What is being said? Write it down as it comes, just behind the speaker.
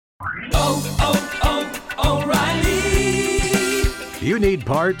O'Reilly! You need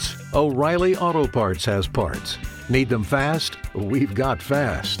parts? O'Reilly Auto Parts has parts. Need them fast? We've got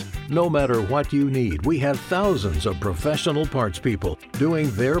fast. No matter what you need, we have thousands of professional parts people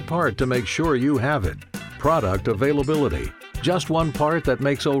doing their part to make sure you have it. Product availability. Just one part that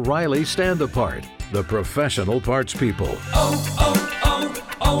makes O'Reilly stand apart. The professional parts people.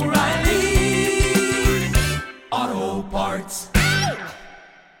 O'Reilly Auto Parts.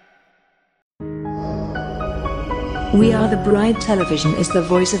 We Are the Bride Television is the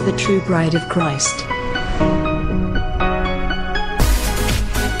voice of the true bride of Christ.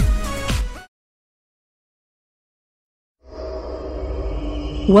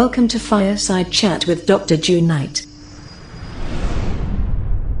 Welcome to Fireside Chat with Dr. June Knight.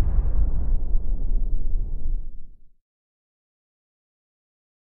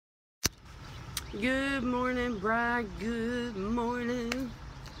 Good morning, bride. Good morning.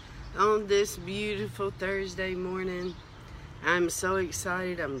 On this beautiful Thursday morning, I'm so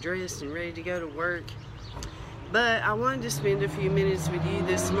excited. I'm dressed and ready to go to work. But I wanted to spend a few minutes with you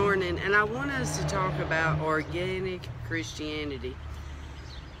this morning, and I want us to talk about organic Christianity.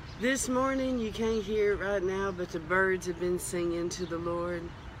 This morning, you can't hear it right now, but the birds have been singing to the Lord.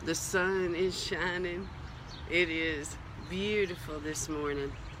 The sun is shining. It is beautiful this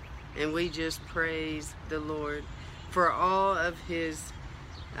morning. And we just praise the Lord for all of His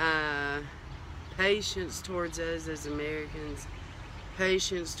patience towards us as Americans,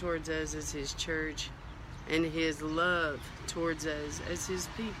 patience towards us as His church, and His love towards us as His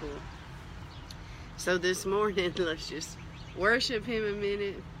people. So this morning, let's just worship Him a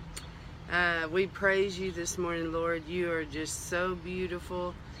minute. We praise You this morning, Lord. You are just so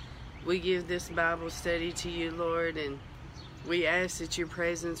beautiful. We give this Bible study to You, Lord, and we ask that Your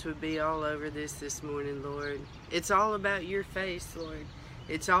presence would be all over this morning, Lord. It's all about Your face, Lord.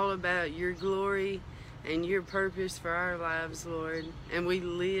 It's all about Your glory and Your purpose for our lives, Lord. And we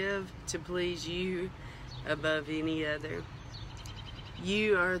live to please You above any other.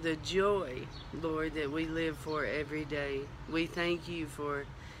 You are the joy, Lord, that we live for every day. We thank You for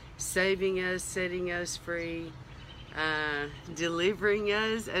saving us, setting us free, delivering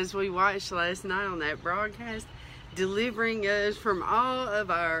us, as we watched last night on that broadcast, delivering us from all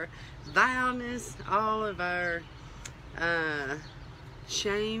of our vileness, all of our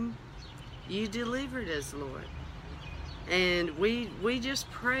shame. You delivered us, Lord. And we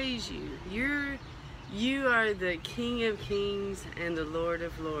just praise You. You are the King of Kings and the Lord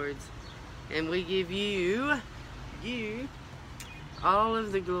of Lords. And we give You all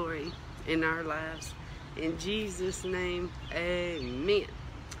of the glory in our lives. In Jesus' name, amen.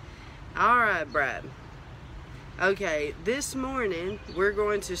 All right, bride. Okay, this morning we're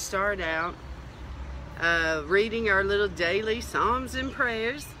going to start out reading our little daily Psalms and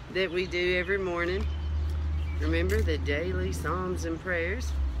prayers that we do every morning. Remember the daily Psalms and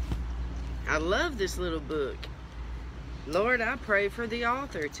prayers? I love this little book. Lord, I pray for the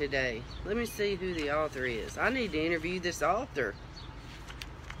author today. Let me see who the author is. I need to interview this author.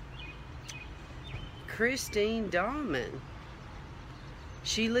 Christine Dahlman.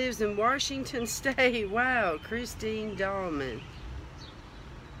 She lives in Washington State. Wow, Christine Dahlman.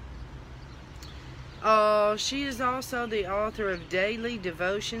 Oh, she is also the author of Daily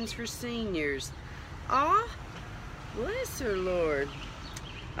Devotions for Seniors. Aw, bless her, Lord.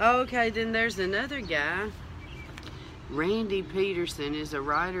 Okay, then there's another guy. Randy Peterson is a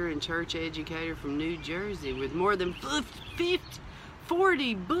writer and church educator from New Jersey with more than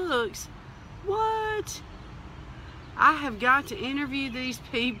 40 books. What? I have got to interview these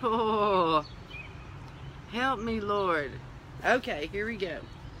people. Help me, Lord. Okay, here we go.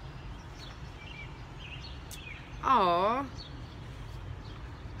 Aw.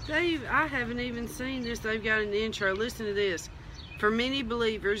 I haven't even seen this. They've got an intro. Listen to this. For many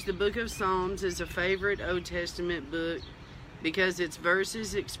believers, the book of Psalms is a favorite Old Testament book because its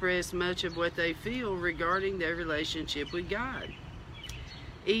verses express much of what they feel regarding their relationship with God.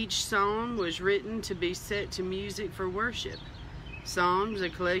 Each psalm was written to be set to music for worship. Psalms, a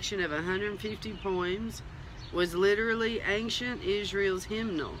collection of 150 poems, was literally ancient Israel's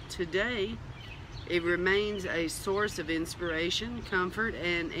hymnal. Today, it remains a source of inspiration, comfort,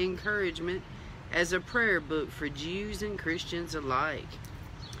 and encouragement as a prayer book for Jews and Christians alike.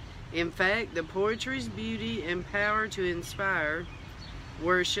 In fact, the poetry's beauty and power to inspire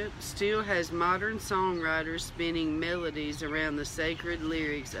worship still has modern songwriters spinning melodies around the sacred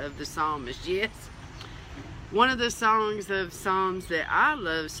lyrics of the psalmist. Yes, one of the songs of Psalms that I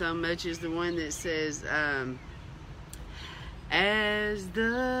love so much is the one that says, as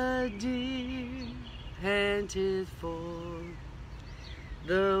the deer panteth for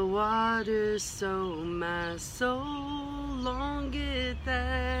The waters so my soul longeth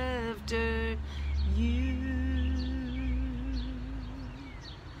after you.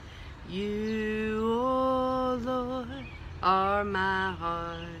 You, O Lord, are my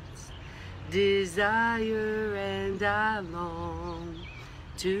heart's desire, and I long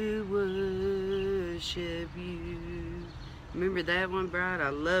to worship you. Remember that one, Bride? I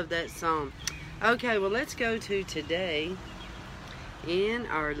love that song. Okay, well, let's go to today in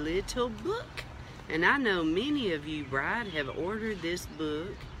our little book. And I know many of you, Bride, have ordered this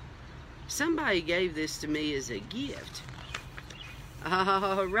book. Somebody gave this to me as a gift.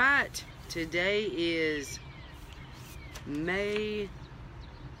 All right, today is May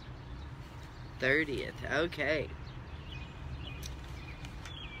 30th. Okay.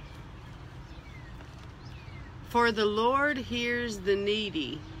 For the Lord hears the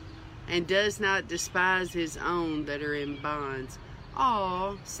needy and does not despise his own that are in bonds.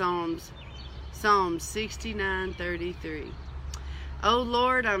 All Psalm 69:33. Oh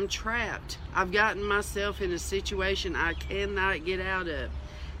Lord, I'm trapped. I've gotten myself in a situation I cannot get out of.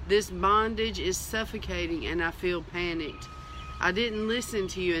 This bondage is suffocating and I feel panicked. I didn't listen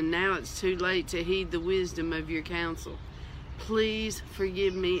to you and now it's too late to heed the wisdom of your counsel. Please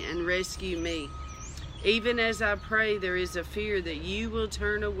forgive me and rescue me. Even as I pray, there is a fear that you will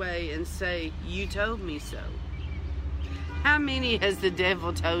turn away and say, you told me so. How many has the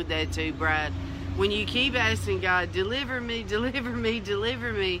devil told that to, Bride? When you keep asking God, deliver me, deliver me,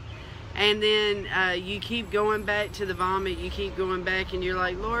 deliver me, and then you keep going back to the vomit, you keep going back, and you're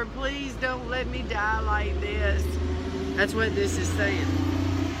like, Lord, please don't let me die like this. That's what this is saying.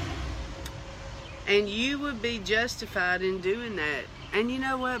 And you would be justified in doing that. And you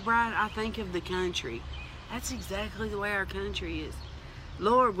know what, Bride? I think of the country. That's exactly the way our country is.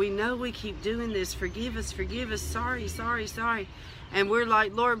 Lord, we know we keep doing this. Forgive us, sorry, sorry, sorry. And we're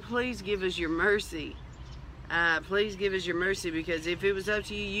like, Lord, please give us your mercy. Please give us your mercy, because if it was up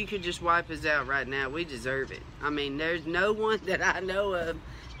to you, you could just wipe us out right now. We deserve it. I mean, there's no one that I know of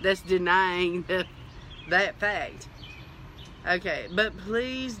that's denying that fact. Okay, but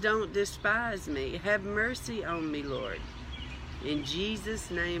please don't despise me. Have mercy on me, Lord. In Jesus'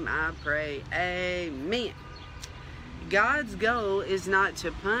 name I pray. Amen. God's goal is not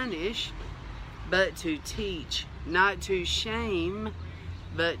to punish, but to teach. Not to shame,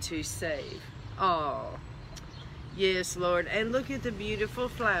 but to save. Oh, yes, Lord. And look at the beautiful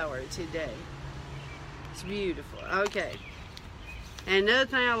flower today. It's beautiful. Okay. And another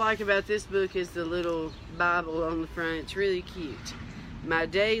thing I like about this book is the little Bible on the front. It's really cute. My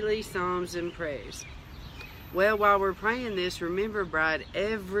daily psalms and prayers. Well, while we're praying this, remember, Bride,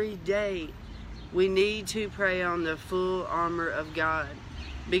 every day we need to pray on the full armor of God.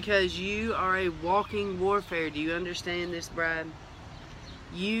 Because you are a walking warfare. Do you understand this, Bride?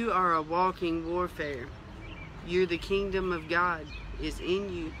 You are a walking warfare. You're the kingdom of God is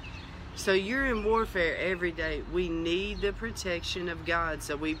in you. So you're in warfare every day. We need the protection of God.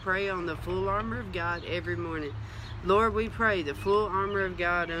 So we pray on the full armor of God every morning. Lord, we pray the full armor of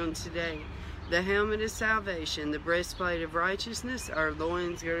God on today. The helmet of salvation, the breastplate of righteousness, our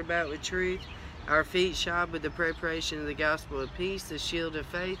loins girded about with truth, our feet shod with the preparation of the gospel of peace, the shield of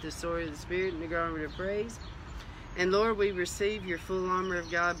faith, the sword of the Spirit, and the garment of praise. And Lord, we receive your full armor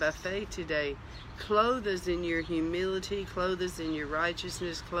of God by faith today. Clothe us in your humility, clothe us in your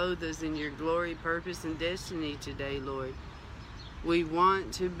righteousness, clothe us in your glory, purpose, and destiny today, Lord. We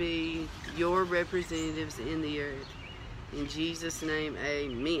want to be your representatives in the earth. In Jesus' name,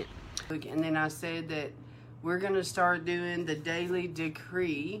 amen. And then I said that we're going to start doing the daily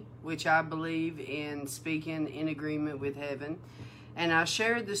decree, which I believe in speaking in agreement with heaven. And I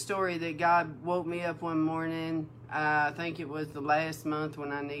shared the story that God woke me up one morning, I think it was the last month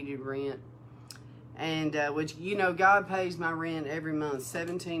when I needed rent. And, which, you know, God pays my rent every month,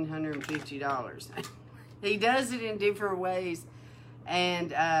 $1,750. He does it in different ways.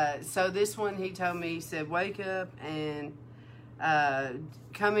 And so this one, he told me, he said, wake up and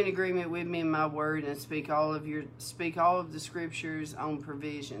come in agreement with me in my word and speak all of the scriptures on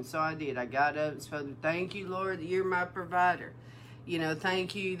provision. So I did. I got up and spoke, thank you, Lord, that you're my provider. You know,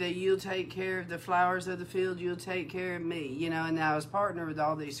 thank you that you'll take care of the flowers of the field. You'll take care of me. You know, and I was partnered with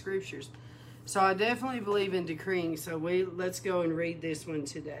all these scriptures. So I definitely believe in decreeing. So let's go and read this one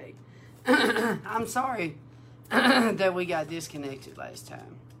today. I'm sorry that we got disconnected last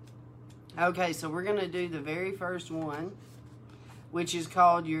time. Okay, so we're going to do the very first one, which is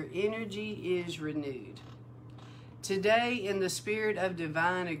called Your Energy is Renewed. Today, in the spirit of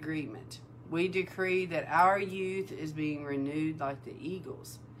divine agreement, we decree that our youth is being renewed like the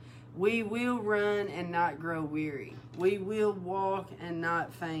eagles. We will run and not grow weary. We will walk and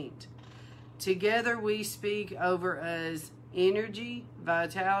not faint. Together we speak over us energy,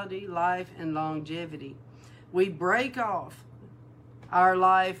 vitality, life, and longevity. We break off our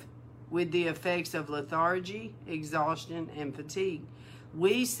life with the effects of lethargy, exhaustion, and fatigue.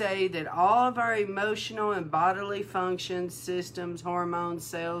 We say that all of our emotional and bodily functions, systems, hormones,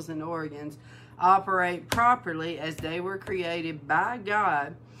 cells, and organs operate properly as they were created by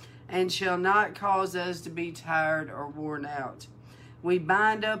God and shall not cause us to be tired or worn out. We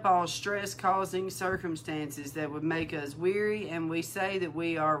bind up all stress-causing circumstances that would make us weary, and we say that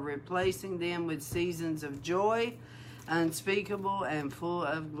we are replacing them with seasons of joy, unspeakable and full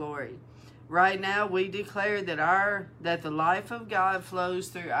of glory. Right now, we declare that the life of God flows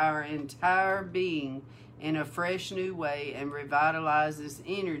through our entire being in a fresh new way and revitalizing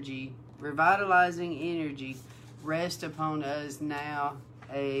energy rest upon us now.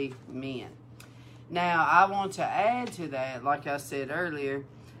 Amen. Now, I want to add to that, like I said earlier,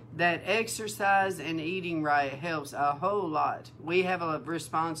 that exercise and eating right helps a whole lot. We have a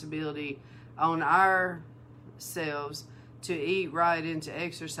responsibility on ourselves to eat right and to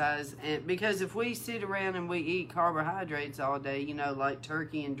exercise, and because if we sit around and we eat carbohydrates all day, you know, like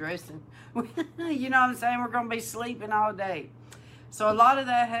turkey and dressing, you know what I'm saying, we're going to be sleeping all day. So a lot of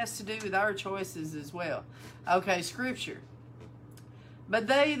that has to do with our choices as well. Okay, scripture. But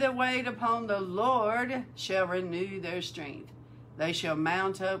they that wait upon the Lord shall renew their strength. They shall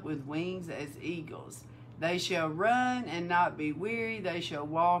mount up with wings as eagles. They shall run and not be weary. They shall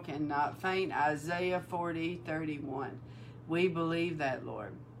walk and not faint. Isaiah 40:31. We believe that,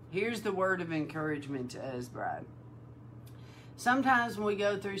 Lord. Here's the word of encouragement to us, bride. Sometimes when we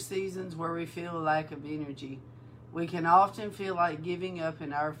go through seasons where we feel a lack of energy, we can often feel like giving up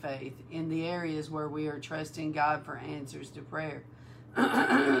in our faith in the areas where we are trusting God for answers to prayer.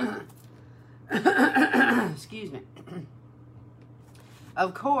 Excuse me.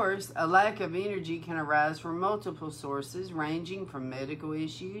 Of course, a lack of energy can arise from multiple sources, ranging from medical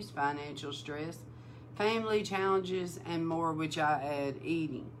issues, financial stress, family challenges, and more, which I add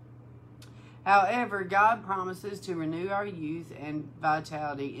eating. However, God promises to renew our youth and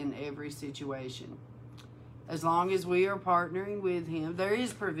vitality in every situation. As long as we are partnering with Him, there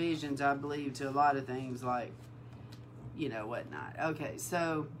is provisions, I believe, to a lot of things like, you know, whatnot. Okay,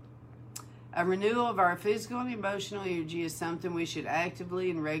 so a renewal of our physical and emotional energy is something we should actively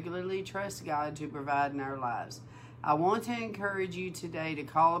and regularly trust God to provide in our lives. I want to encourage you today to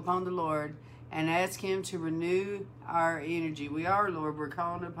call upon the Lord and ask Him to renew our energy. We are, Lord, we're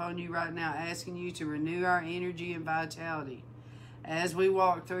calling upon you right now, asking you to renew our energy and vitality as we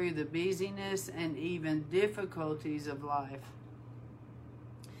walk through the busyness and even difficulties of life.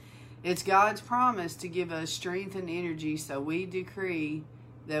 It's God's promise to give us strength and energy, so we decree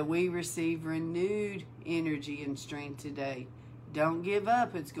that we receive renewed energy and strength today. Don't give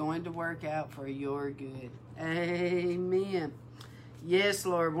up. It's going to work out for your good. Amen. Yes,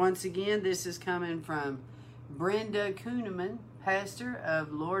 Lord. Once again, this is coming from Brenda Kuhneman, pastor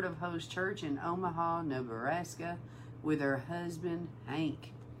of Lord of Hosts Church in Omaha, Nebraska, with her husband,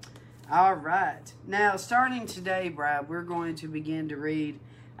 Hank. All right. Now, starting today, bride, we're going to begin to read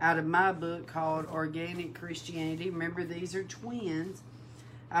out of my book called Organic Christianity. Remember, these are twins.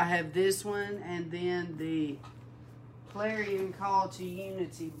 I have this one and then the Clarion Call to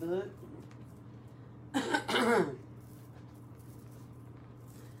Unity book.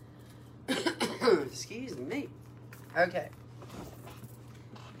 Excuse me. Okay.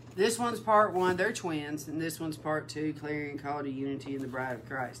 This one's part 1. They're twins. And this one's part 2, Clarion Call to Unity and the Bride of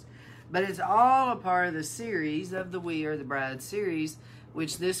Christ. But it's all a part of the series of the We Are the Bride series,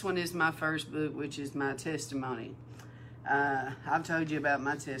 which this one is my first book, which is my testimony. I've told you about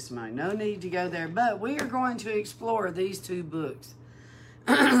my testimony. No need to go there. But we are going to explore these 2 books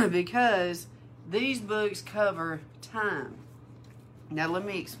because these books cover time. Now, let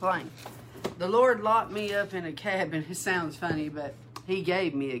me explain. The Lord locked me up in a cabin. It sounds funny, but He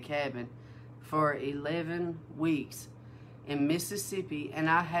gave me a cabin for 11 weeks in Mississippi, and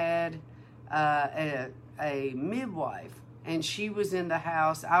I had a midwife, and she was in the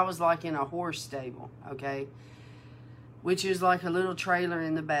house. I was like in a horse stable, okay, which is like a little trailer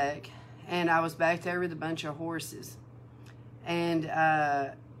in the back, and I was back there with a bunch of horses, and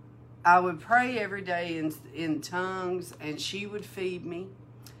I would pray every day in tongues, and she would feed me,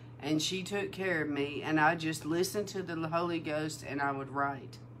 and she took care of me, and I just listened to the Holy Ghost, and I would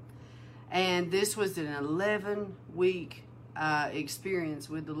write. And this was an 11-week experience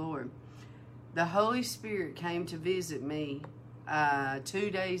with the Lord. The Holy Spirit came to visit me 2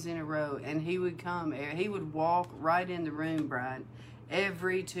 days in a row, and He would come, He would walk right in the room, bride,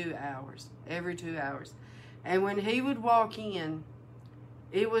 every 2 hours. Every 2 hours. And when he would walk in,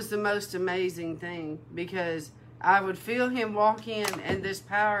 it was the most amazing thing, because I would feel him walk in, and this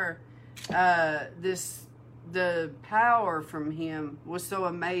power, the power from him was so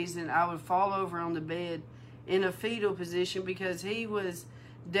amazing. I would fall over on the bed in a fetal position, because he was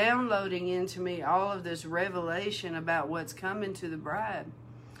downloading into me all of this revelation about what's coming to the bride.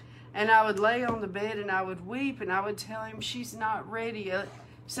 And I would lay on the bed and I would weep, and I would tell him, she's not ready.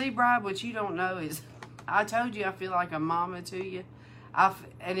 See, bride, what you don't know is, I told you I feel like a mama to you.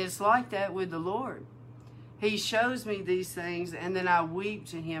 And it's like that with the Lord. He shows me these things, and then I weep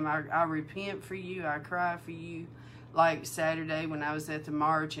to him. I repent for you. I cry for you. Like Saturday when I was at the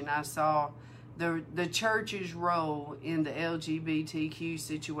march, and I saw the church's role in the LGBTQ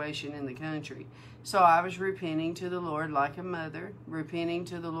situation in the country. So I was repenting to the Lord like a mother, repenting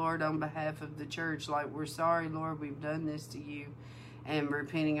to the Lord on behalf of the church, like, we're sorry, Lord, we've done this to you, and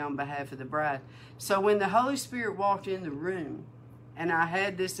repenting on behalf of the bride. So when the Holy Spirit walked in the room, and I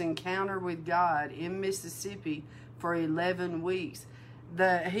had this encounter with God in Mississippi for 11 weeks,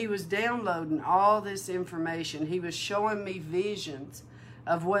 he was downloading all this information. He was showing me visions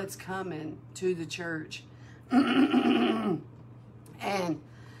of what's coming to the church. And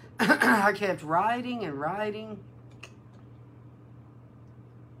I kept writing and writing.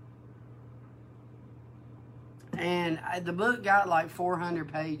 And the book got like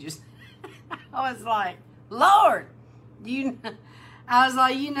 400 pages. I was like, Lord, I was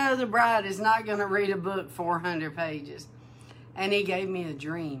like, the bride is not going to read a book 400 pages. And he gave me a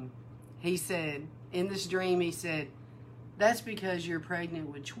dream. He said, in this dream, he said, that's because you're pregnant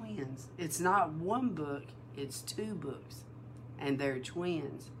with twins. It's not one book, it's 2 books. And they're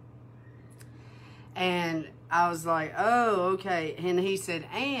twins. And I was like, oh, okay. And he said,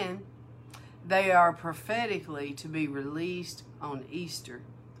 and they are prophetically to be released on Easter,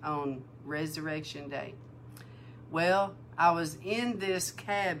 on Resurrection Day. Well, I was in this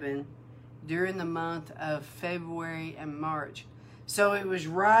cabin during the month of February and March. So it was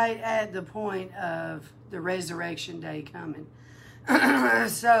right at the point of the Resurrection Day coming.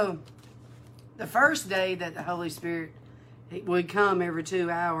 So the first day that the Holy Spirit would come every 2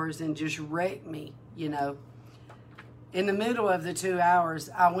 hours and just wreck me, in the middle of the 2 hours,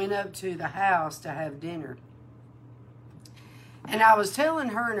 I went up to the house to have dinner. And I was telling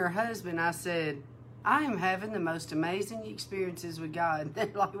her and her husband, I said, I am having the most amazing experiences with God. And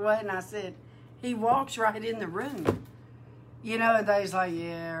they're like, what? And I said, he walks right in the room. And they was like,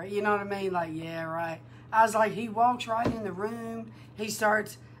 yeah, you know what I mean? Like, yeah, right. I was like, he walks right in the room.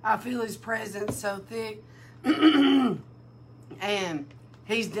 I feel his presence so thick. And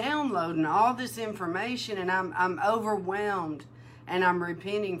he's downloading all this information, and I'm overwhelmed, and I'm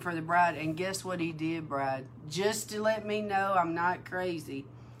repenting for the bride. And guess what he did, bride? Just to let me know I'm not crazy.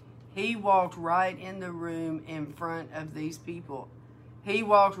 He walked right in the room in front of these people. He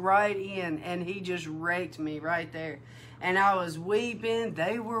walked right in, and he just wrecked me right there. And I was weeping.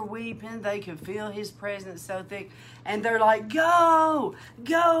 They were weeping. They could feel his presence so thick. And they're like, go,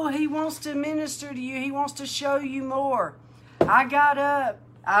 go. He wants to minister to you. He wants to show you more. I got up.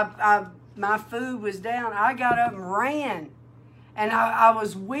 My food was down. I got up and ran. And I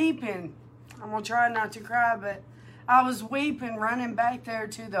was weeping. I'm going to try not to cry, but I was weeping, running back there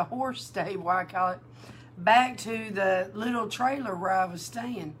to the horse stable, I call it, back to the little trailer where I was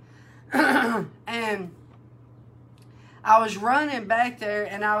staying. And I was running back there,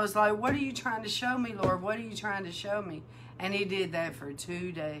 and I was like, what are you trying to show me, Lord? What are you trying to show me? And he did that for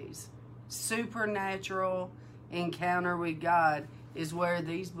 2 days. Supernatural encounter with God is where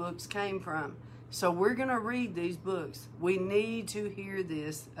these books came from. So we're going to read these books. We need to hear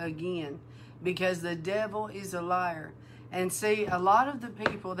this again, because the devil is a liar. And see, a lot of the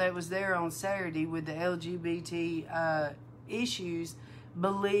people that was there on Saturday with the LGBT issues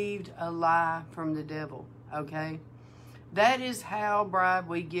believed a lie from the devil, okay? That is how, bride,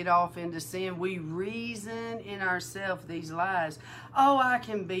 we get off into sin. We reason in ourselves these lies. Oh, I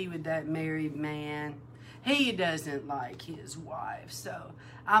can be with that married man. He doesn't like his wife, so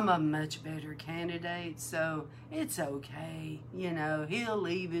I'm a much better candidate, so it's okay. He'll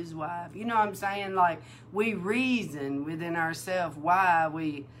leave his wife. You know what I'm saying? Like, we reason within ourselves why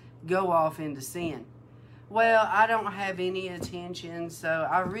we go off into sin. Well, I don't have any attention, so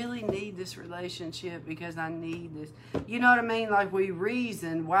I really need this relationship because I need this. You know what I mean? Like, we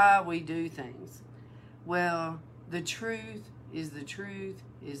reason why we do things. Well, the truth is the truth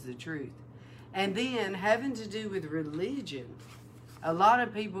is the truth. And then having to do with religion, a lot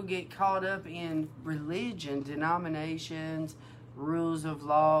of people get caught up in religion, denominations, rules of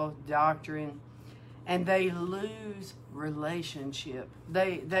law, doctrine. and they lose relationship.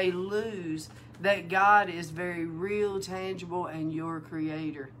 They lose that God is very real, tangible, and your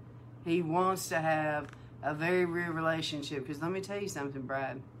creator. He wants to have a very real relationship. Because let me tell you something,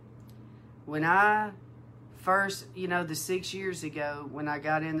 Brad. When I first, the 6 years ago, when I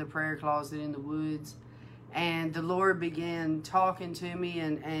got in the prayer closet in the woods, and the Lord began talking to me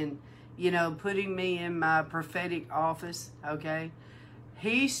and putting me in my prophetic office, okay?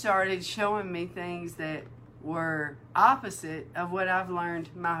 He started showing me things that were opposite of what I've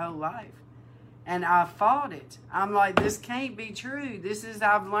learned my whole life. And I fought it. I'm like, this can't be true.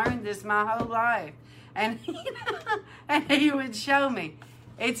 I've learned this my whole life. And he would show me.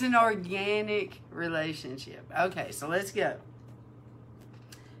 It's an organic relationship. Okay, so let's go.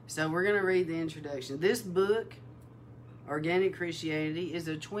 So we're going to read the introduction. This book, Organic Christianity, is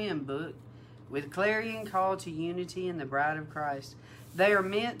a twin book with Clarion Call to Unity and the Bride of Christ. They are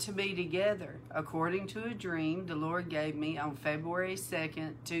meant to be together according to a dream the Lord gave me on February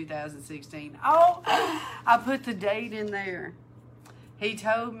 2nd, 2016. Oh, I put the date in there. He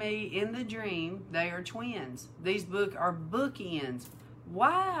told me in the dream they are twins. These books are bookends.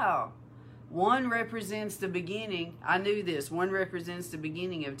 Wow. One represents the beginning. I knew this. One represents the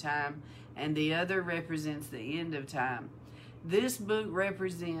beginning of time, and the other represents the end of time. This book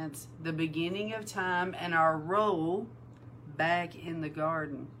represents the beginning of time and our role back in the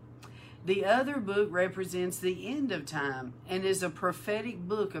garden. The other book represents the end of time and is a prophetic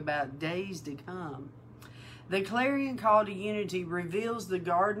book about days to come. The Clarion Call to Unity reveals the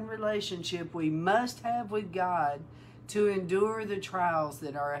garden relationship we must have with God to endure the trials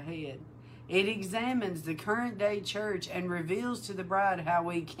that are ahead. It examines the current day church and reveals to the bride how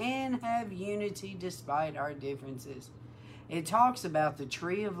we can have unity despite our differences. It talks about the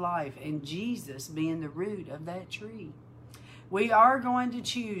tree of life and Jesus being the root of that tree. We are going to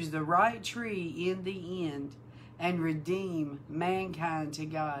choose the right tree in the end and redeem mankind to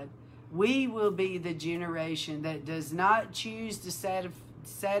God. We will be the generation that does not choose to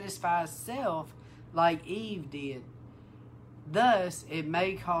satisfy self like Eve did. Thus, it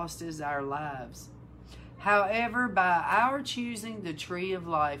may cost us our lives. However, by our choosing the tree of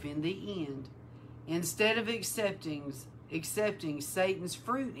life in the end, instead of accepting Satan's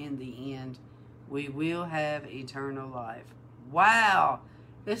fruit in the end, we will have eternal life. Wow,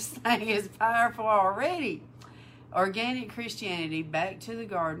 this thing is powerful already. Organic Christianity, back to the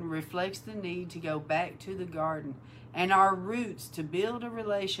garden, reflects the need to go back to the garden and our roots to build a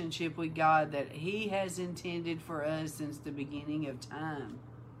relationship with God that He has intended for us since the beginning of time.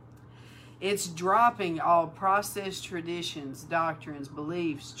 It's dropping all processed traditions, doctrines,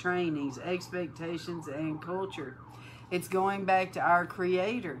 beliefs, trainings, expectations, and culture. It's going back to our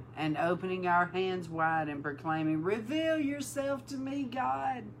Creator and opening our hands wide and proclaiming, "Reveal yourself to me,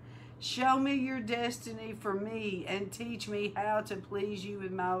 God. Show me your destiny for me and teach me how to please you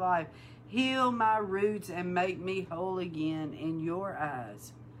with my life. Heal my roots and make me whole again in your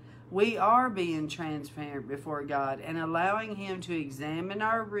eyes." We are being transparent before God and allowing Him to examine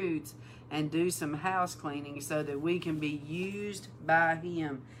our roots and do some house cleaning so that we can be used by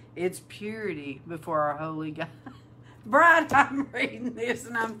Him. It's purity before our holy God. Bride, I'm reading this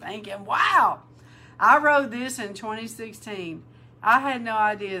and I'm thinking, wow. I wrote this in 2016. I had no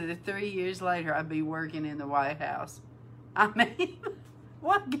idea that 3 years later I'd be working in the White House. I mean,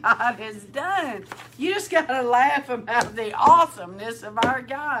 what God has done. You just got to laugh about the awesomeness of our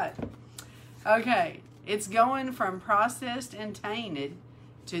God. Okay, it's going from processed and tainted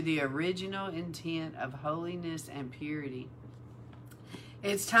to the original intent of holiness and purity.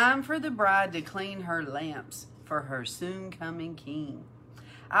 It's time for the bride to clean her lamps for her soon coming King.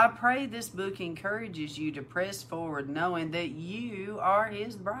 I pray this book encourages you to press forward knowing that you are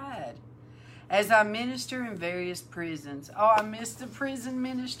His bride. As I minister in various prisons, I miss the prison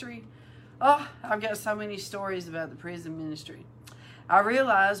ministry. I've got so many stories about the prison ministry. I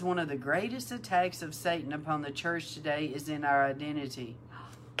realize one of the greatest attacks of Satan upon the church today is in our identity.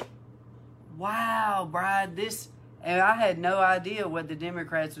 Wow, bride, and I had no idea what the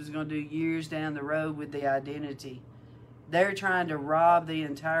Democrats was going to do years down the road with the identity. They're trying to rob the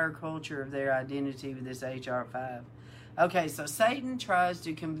entire culture of their identity with this H.R. 5. Okay, so Satan tries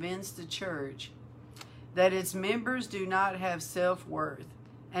to convince the church that its members do not have self-worth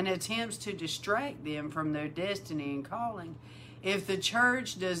and attempts to distract them from their destiny and calling. If the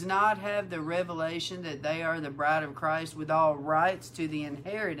church does not have the revelation that they are the bride of Christ with all rights to the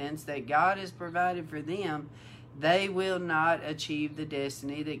inheritance that God has provided for them, they will not achieve the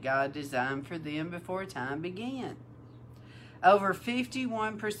destiny that God designed for them before time began. Over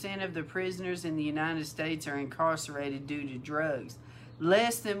 51% of the prisoners in the United States are incarcerated due to drugs.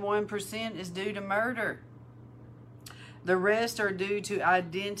 Less than 1% is due to murder. The rest are due to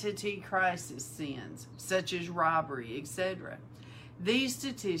identity crisis sins, such as robbery, etc. These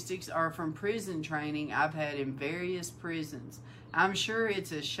statistics are from prison training I've had in various prisons. I'm sure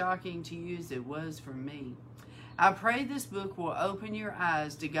it's as shocking to you as it was for me. I pray this book will open your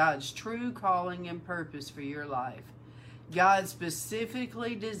eyes to God's true calling and purpose for your life. God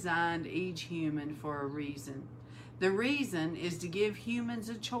specifically designed each human for a reason. The reason is to give humans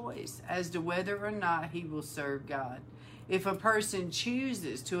a choice as to whether or not he will serve God. If a person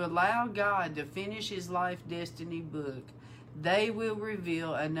chooses to allow God to finish his life destiny book, they will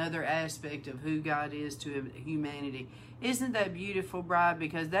reveal another aspect of who God is to humanity. Isn't that beautiful, bride?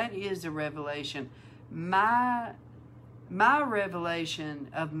 Because that is a revelation. My revelation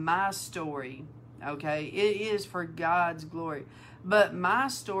of my story, okay, it is for God's glory. But my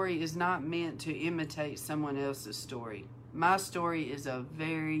story is not meant to imitate someone else's story. My story is a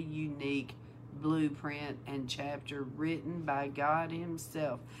very unique blueprint and chapter written by God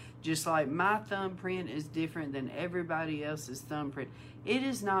himself. Just like my thumbprint is different than everybody else's thumbprint, it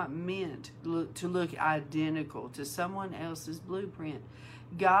is not meant to look identical to someone else's blueprint.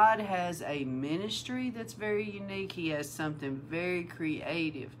 God has a ministry that's very unique. He has something very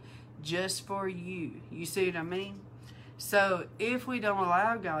creative just for you. You see what I mean? So if we don't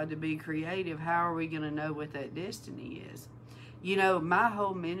allow God to be creative, how are we going to know what that destiny is? You know, my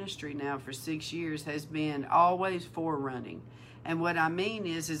whole ministry now for 6 years has been always forerunning. And what I mean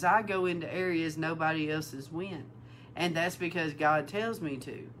is I go into areas nobody else has went. And that's because God tells me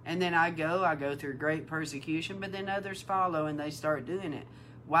to. And then I go through great persecution, but then others follow and they start doing it.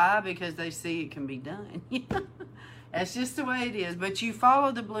 Why? Because they see it can be done. That's just the way it is. But you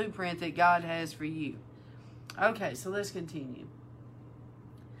follow the blueprint that God has for you. Okay, so let's continue.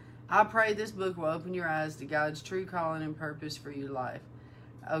 I pray this book will open your eyes to God's true calling and purpose for your life.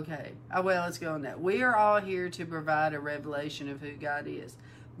 Okay, well, let's go on that. We are all here to provide a revelation of who God is.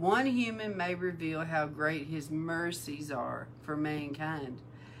 One human may reveal how great his mercies are for mankind.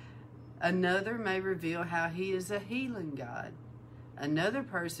 Another may reveal how he is a healing God. Another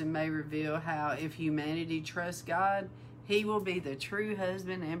person may reveal how if humanity trusts God, he will be the true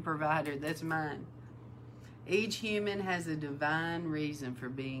husband and provider. That's mine. Each human has a divine reason for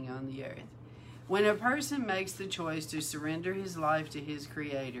being on the earth. When a person makes the choice to surrender his life to his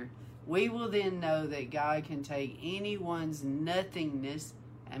Creator, we will then know that God can take anyone's nothingness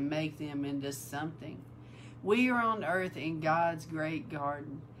and make them into something. We are on earth in God's great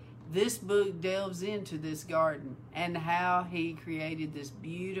garden. This book delves into this garden and how he created this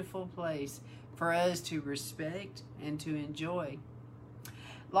beautiful place for us to respect and to enjoy.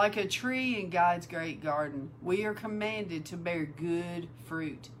 Like a tree in God's great garden, we are commanded to bear good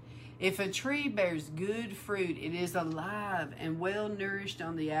fruit. If a tree bears good fruit, it is alive and well nourished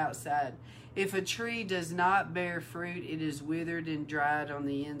on the outside. If a tree does not bear fruit, it is withered and dried on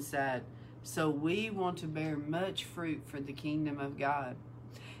the inside. So we want to bear much fruit for the kingdom of God.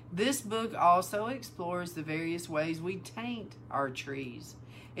 This book also explores the various ways we taint our trees.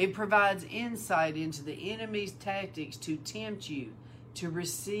 It provides insight into the enemy's tactics to tempt you to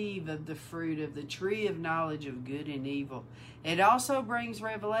receive of the fruit of the tree of knowledge of good and evil. It also brings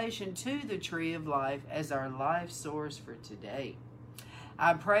revelation to the tree of life as our life source for today.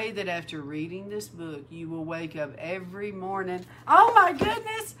 I pray that after reading this book, you will wake up every morning. Oh my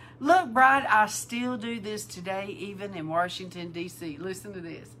goodness! Look, bride, I still do this today, even in Washington, D.C. Listen to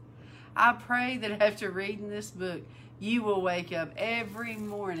this. I pray that after reading this book, you will wake up every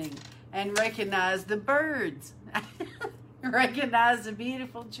morning and recognize the birds. Recognize the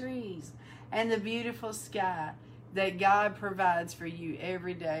beautiful trees and the beautiful sky that God provides for you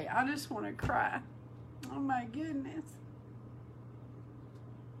every day. I just want to cry. Oh my goodness.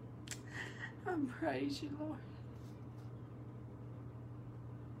 I praise you, Lord.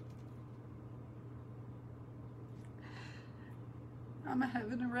 I'm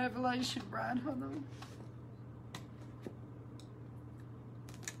having a revelation, bride. Hold on.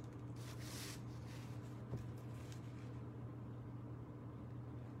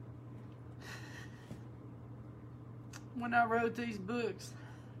 When I wrote these books,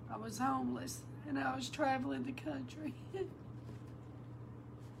 I was homeless and I was traveling the country.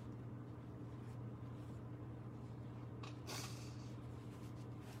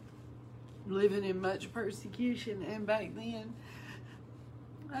 Living in much persecution, and back then,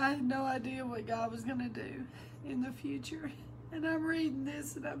 I had no idea what God was going to do in the future. And I'm reading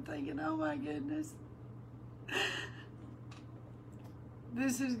this and I'm thinking, oh my goodness.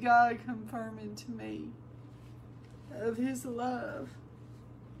 This is God confirming to me of his love.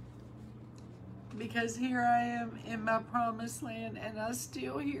 because here I am in my promised land, and I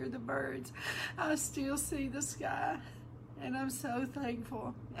still hear the birds. I still see the sky, and I'm so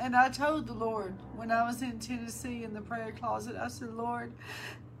thankful. And I told the Lord when I was in Tennessee in the prayer closet, I said, Lord,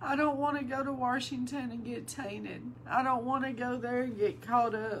 I don't want to go to Washington and get tainted. I don't want to go there and get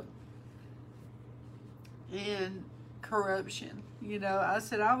caught up in corruption. You know, I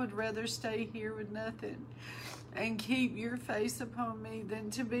said, I would rather stay here with nothing and keep your face upon me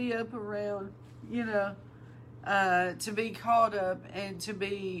than to be up around, you know, to be caught up and to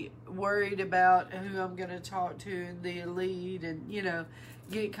be worried about who I'm going to talk to and the elite and, you know,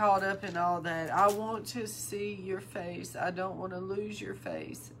 get caught up in all that. I want to see your face. I don't want to lose your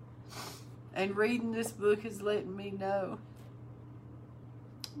face. And reading this book is letting me know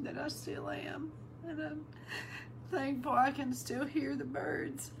that I still am. And I'm thankful I can still hear the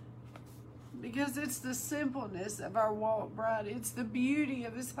birds. Because it's the simpleness of our walk, bride. It's the beauty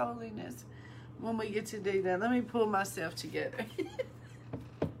of His holiness when we get to do that. Let me pull myself together.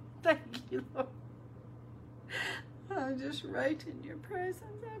 Thank you, Lord. I'm just right in your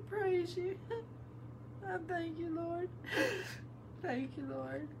presence. I praise you. I thank you, Lord. Thank you,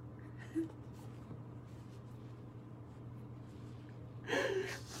 Lord.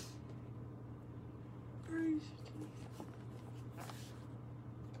 Praise you, Jesus.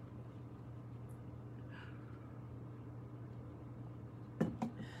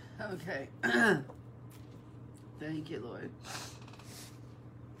 Okay. Thank you, Lord.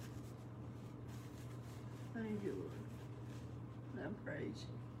 Thank you, Lord. I praise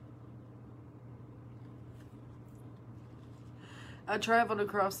you. I traveled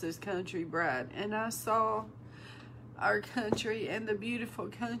across this country, bride, and I saw our country and the beautiful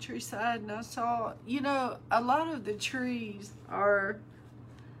countryside, and I saw, you know, a lot of the trees are,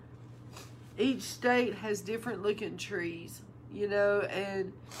 each state has different looking trees, you know,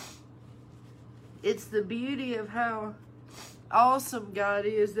 and it's the beauty of how awesome God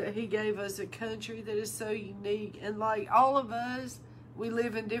is that He gave us a country that is so unique. And like all of us, we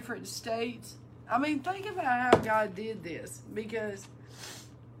live in different states. I mean, think about how God did this, because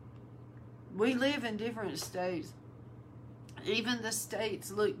we live in different states. Even the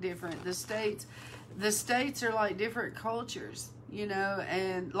states look different. The states are like different cultures, you know,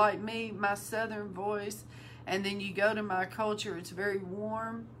 and like me, my southern voice, and then you go to my culture, it's very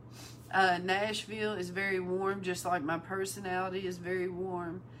warm. Nashville is very warm, just like my personality is very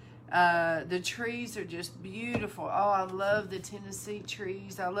warm. The trees are just beautiful. Oh, I love the Tennessee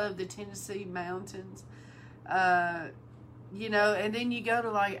trees. I love the Tennessee mountains. You know, and then you go to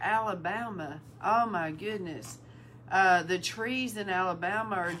like Alabama. Oh my goodness. The trees in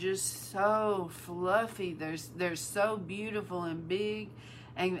Alabama are just so fluffy. They're so beautiful and big.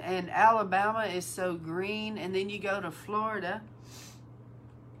 And Alabama is so green. And then you go to Florida.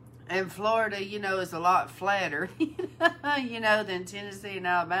 And Florida, you know, is a lot flatter, you know, than Tennessee and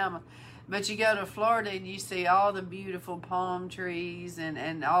Alabama. But you go to Florida and you see all the beautiful palm trees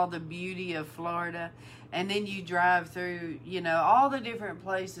and all the beauty of Florida. And then you drive through, you know, all the different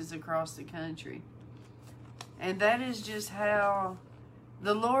places across the country. And that is just how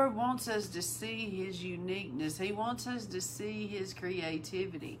the Lord wants us to see His uniqueness. He wants us to see His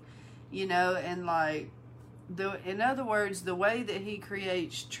creativity, you know, and like, in other words, the way that He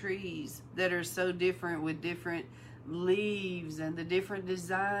creates trees that are so different with different leaves and the different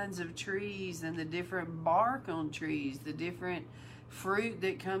designs of trees and the different bark on trees, the different fruit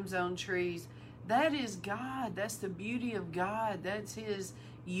that comes on trees, that is God. That's the beauty of God. That's His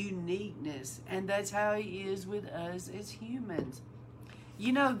uniqueness. And that's how He is with us as humans.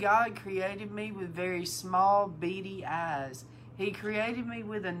 You know, God created me with very small, beady eyes. He created me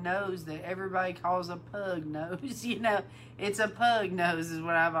with a nose that everybody calls a pug nose. You know, it's a pug nose is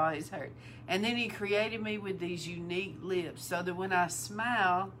what I've always heard. And then He created me with these unique lips so that when I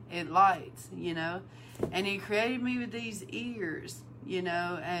smile, it lights, you know. And He created me with these ears, you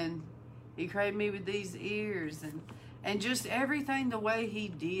know, and He created me with these ears and just everything the way He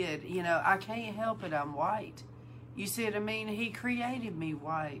did. You know, I can't help it. I'm white. You see what I mean? He created me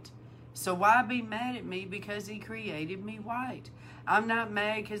white. So why be mad at me because He created me white? I'm not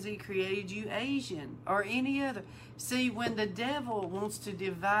mad because He created you Asian or any other. See, when the devil wants to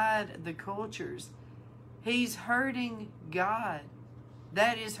divide the cultures, he's hurting God.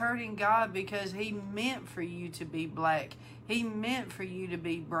 That is hurting God because He meant for you to be black. He meant for you to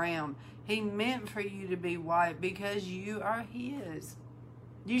be brown. He meant for you to be white because you are His.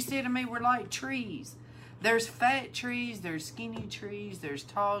 You see what I mean? We're like trees. There's fat trees, there's skinny trees, there's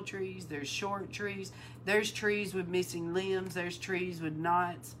tall trees, there's short trees, there's trees with missing limbs, there's trees with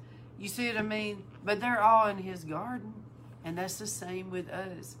knots. You see what I mean? But they're all in His garden. And that's the same with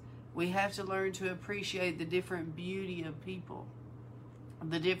us. We have to learn to appreciate the different beauty of people,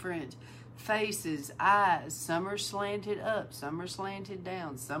 the different faces, eyes. Some are slanted up, some are slanted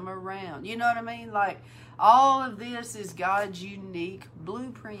down, some are round. You know what I mean? Like, all of this is God's unique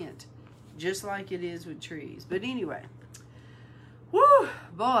blueprint, just like it is with trees. But anyway, whoo,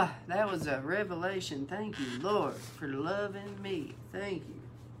 boy, that was a revelation. Thank you, Lord, for loving me. Thank you.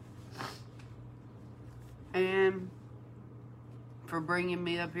 And for bringing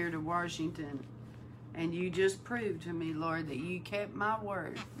me up here to Washington. And you just proved to me, Lord, that you kept my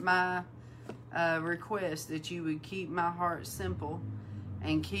word, my request that you would keep my heart simple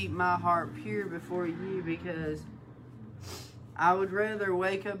and keep my heart pure before you, because I would rather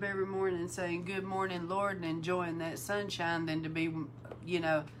wake up every morning saying, good morning, Lord, and enjoying that sunshine than to be,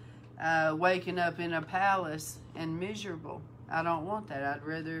 waking up in a palace and miserable. I don't want that. I'd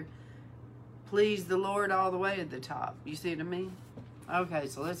rather please the Lord all the way at the top. You see what I mean? Okay,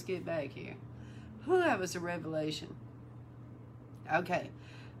 so let's get back here. Whew, that was a revelation. Okay.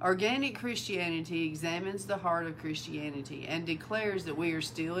 Organic Christianity examines the heart of Christianity and declares that we are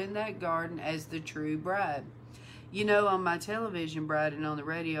still in that garden as the true bride. You know, on my television bride and on the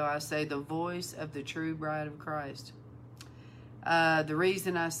radio, I say the voice of the true bride of Christ. The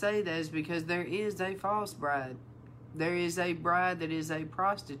reason I say that is because there is a false bride. There is a bride that is a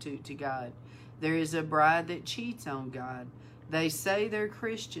prostitute to God. There is a bride that cheats on God. They say they're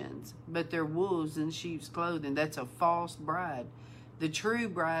Christians, but they're wolves in sheep's clothing. That's a false bride. The true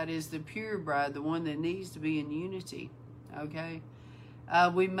bride is the pure bride, the one that needs to be in unity. Okay?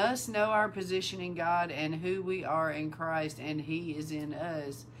 We must know our position in God and who we are in Christ, and He is in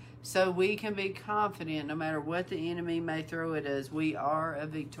us. So we can be confident no matter what the enemy may throw at us, we are a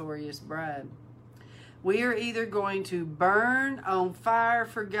victorious bride. We are either going to burn on fire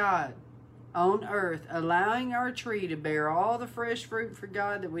for God on earth, allowing our tree to bear all the fresh fruit for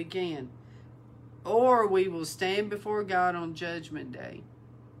God that we can, or we will stand before God on Judgment Day.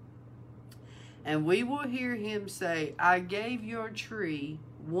 And we will hear Him say, I gave your tree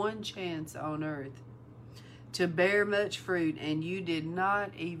one chance on earth to bear much fruit, and you did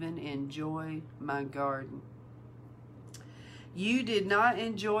not even enjoy my garden. You did not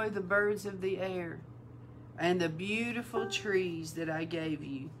enjoy the birds of the air and the beautiful trees that I gave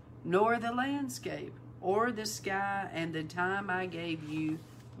you, nor the landscape or the sky, and the time I gave you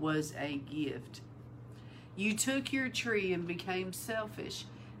was a gift. You took your tree and became selfish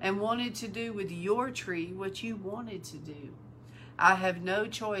and wanted to do with your tree what you wanted to do. I have no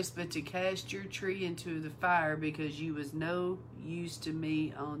choice but to cast your tree into the fire because you was no use to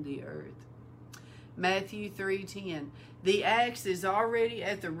me on the earth. Matthew 3:10. The axe is already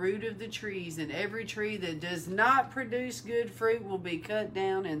at the root of the trees, and every tree that does not produce good fruit will be cut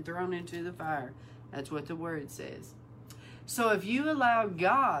down and thrown into the fire. That's what the word says. So if you allow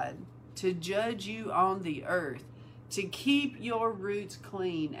God to judge you on the earth, to keep your roots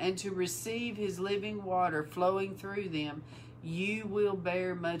clean, and to receive His living water flowing through them, you will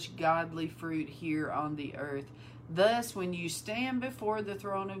bear much godly fruit here on the earth. Thus, when you stand before the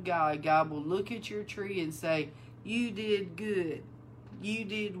throne of God, God will look at your tree and say, you did good. You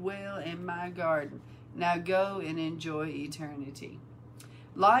did well in my garden. Now go and enjoy eternity.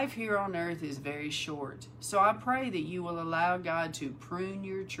 Life here on earth is very short, so I pray that you will allow God to prune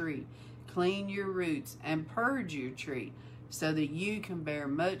your tree, clean your roots, and purge your tree so that you can bear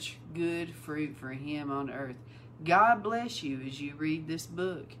much good fruit for Him on earth. God bless you as you read this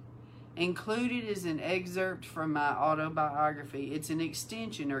book. Included is an excerpt from my autobiography. It's an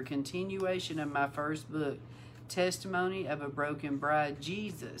extension or continuation of my first book, Testimony of a Broken Bride.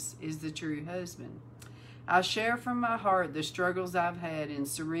 Jesus is the true husband. I share from my heart the struggles I've had in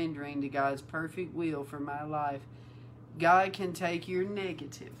surrendering to God's perfect will for my life. God can take your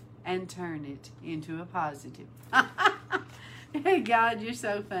negative and turn it into a positive. Hey, God, you're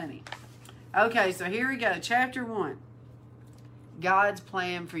so funny. Okay, so here we go. Chapter 1. God's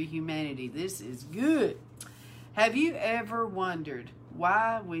plan for humanity. This is good. Have you ever wondered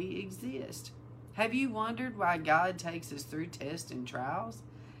why we exist? Have you wondered why God takes us through tests and trials?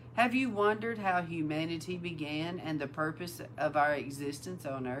 Have you wondered how humanity began and the purpose of our existence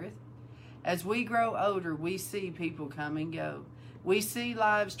on earth? As we grow older, we see people come and go. We see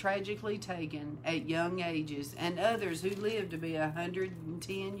lives tragically taken at young ages and others who live to be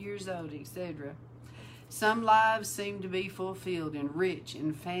 110 years old, etc. Some lives seem to be fulfilled and rich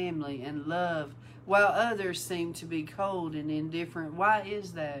in family and love, while others seem to be cold and indifferent. Why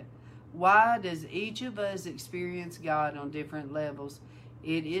is that? Why does each of us experience God on different levels?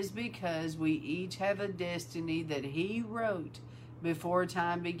 It is because we each have a destiny that He wrote before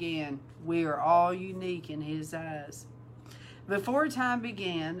time began. We are all unique in His eyes. Before time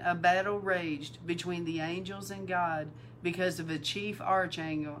began, a battle raged between the angels and God because of a chief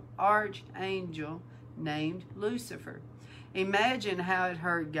archangel named Lucifer. Imagine how it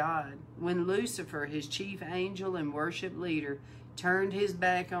hurt God when Lucifer, his chief angel and worship leader, turned his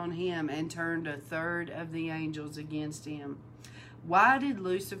back on him and turned a third of the angels against him. Why did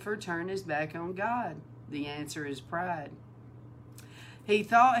Lucifer turn his back on God? The answer is pride. He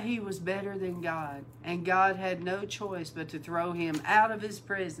thought he was better than God, and God had no choice but to throw him out of his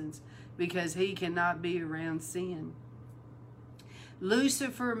presence because he cannot be around sin.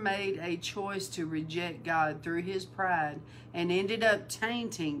 Lucifer made a choice to reject God through his pride and ended up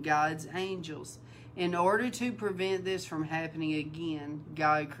tainting God's angels. In order to prevent this from happening again,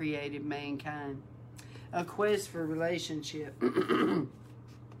 God created mankind. A quest for relationship.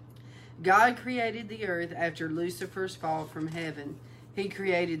 God created the earth after Lucifer's fall from heaven. He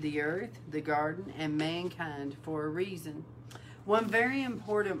created the earth, the garden, and mankind for a reason. One very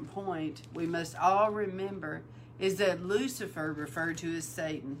important point we must all remember is that Lucifer, referred to as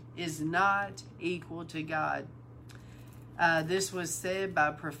Satan, is not equal to God. This was said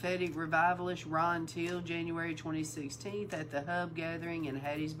by prophetic revivalist Ron Till, January 2016, at the Hub Gathering in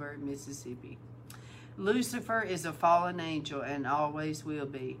Hattiesburg, Mississippi. Lucifer is a fallen angel and always will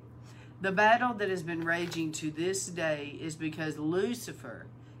be. The battle that has been raging to this day is because Lucifer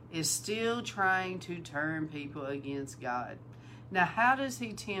is still trying to turn people against God. Now, how does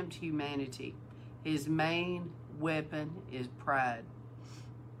he tempt humanity? His main weapon is pride.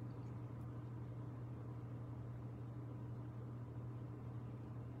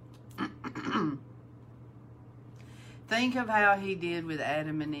 Think of how he did with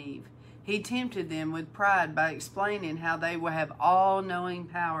Adam and Eve. He tempted them with pride by explaining how they will have all-knowing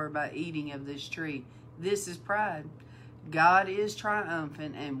power by eating of this tree. This is pride. God is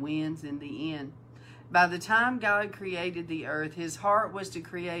triumphant and wins in the end. By the time God created the earth, his heart was to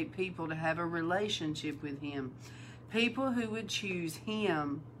create people to have a relationship with him. People who would choose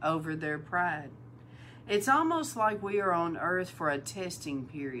him over their pride. It's almost like we are on earth for a testing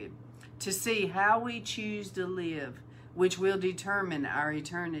period to see how we choose to live, which will determine our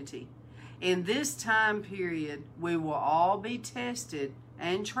eternity. In this time period, we will all be tested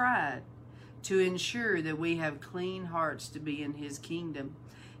and tried to ensure that we have clean hearts to be in his kingdom.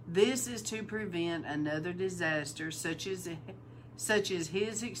 This is to prevent another disaster such as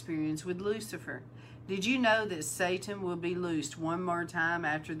his experience with Lucifer. Did you know that Satan will be loosed one more time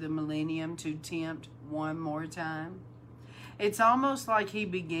after the millennium to tempt one more time? It's almost like he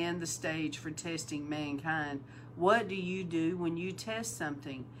began the stage for testing mankind. What do you do when you test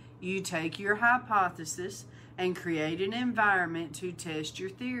something? You take your hypothesis and create an environment to test your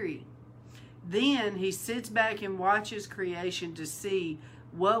theory. Then he sits back and watches creation to see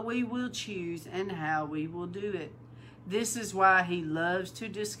what we will choose and how we will do it. This is why he loves to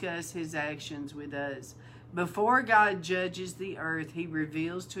discuss his actions with us. Before God judges the earth, he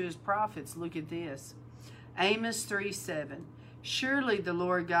reveals to his prophets, look at this, Amos 3:7. Surely the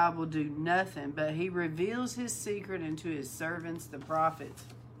Lord God will do nothing, but he reveals his secret unto his servants, the prophets.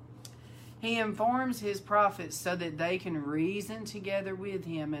 He informs his prophets so that they can reason together with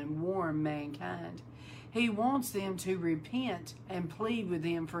him and warn mankind. He wants them to repent and plead with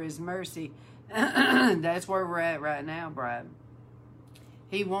him for his mercy. That's where we're at right now, Bride.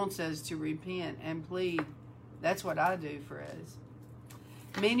 He wants us to repent and plead. That's what I do for us.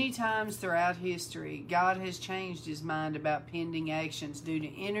 Many times throughout history, God has changed his mind about pending actions due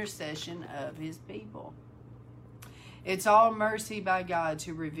to intercession of his people. It's all mercy by God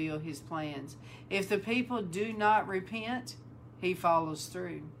to reveal his plans. If the people do not repent, he follows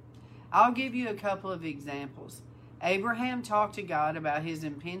through. I'll give you a couple of examples. Abraham talked to God about his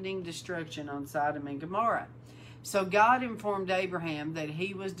impending destruction on Sodom and Gomorrah. So God informed Abraham that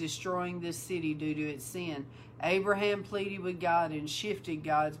he was destroying this city due to its sin. Abraham pleaded with God and shifted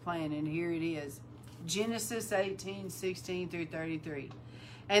God's plan, and here it is. Genesis 18:16 through 33.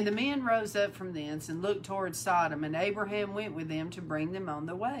 And the men rose up from thence and looked toward Sodom, and Abraham went with them to bring them on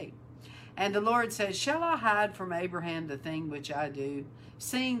the way. And the Lord said, Shall I hide from Abraham the thing which I do,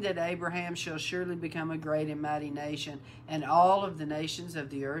 seeing that Abraham shall surely become a great and mighty nation, and all of the nations of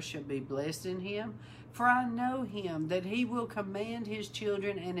the earth shall be blessed in him? For I know him, that he will command his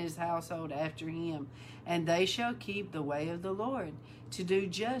children and his household after him, and they shall keep the way of the Lord, to do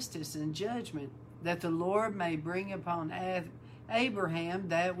justice and judgment, that the Lord may bring upon Abraham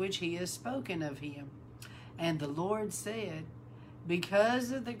that which he has spoken of him. And the Lord said,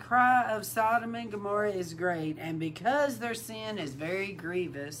 Because of the cry of Sodom and Gomorrah is great, and because their sin is very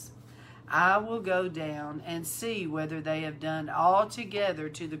grievous, I will go down and see whether they have done altogether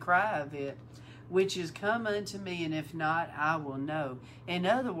to the cry of it. which is come unto me, and if not, I will know. In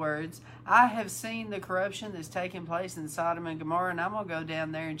other words, I have seen the corruption that's taking place in Sodom and Gomorrah, and I'm going to go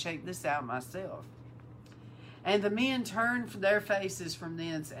down there and check this out myself. And the men turned their faces from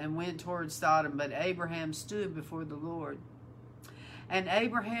thence and went toward Sodom, but Abraham stood before the Lord. And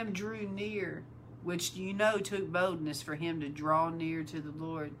Abraham drew near, which took boldness for him to draw near to the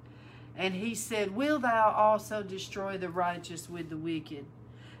Lord. And he said, Will thou also destroy the righteous with the wicked?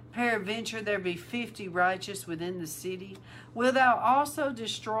 Peradventure there be 50 righteous within the city. Will thou also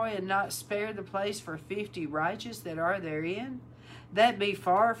destroy and not spare the place for 50 righteous that are therein? That be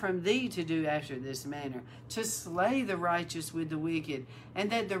far from thee to do after this manner, to slay the righteous with the wicked, and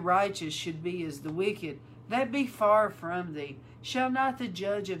that the righteous should be as the wicked. That be far from thee. Shall not the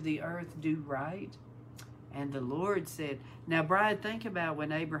judge of the earth do right? And the Lord said, now, Bride, think about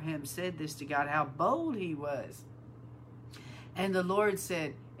when Abraham said this to God, how bold he was. And the Lord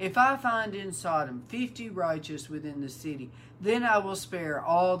said, if I find in Sodom 50 righteous within the city, then I will spare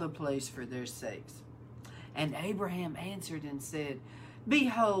all the place for their sakes. And Abraham answered and said,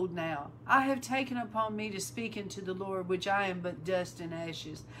 behold now, I have taken upon me to speak unto the Lord, which I am but dust and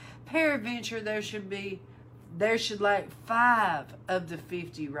ashes. Peradventure there should lack 5 of the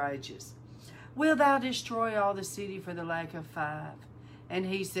 50 righteous. Will thou destroy all the city for the lack of 5? And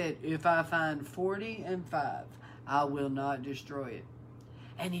he said, if I find 40 and 5, I will not destroy it.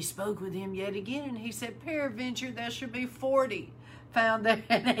 And he spoke with him yet again, and he said, peradventure there should be 40 found there.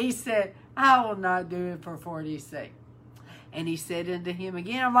 And he said, I will not do it for 40's sake. And he said unto him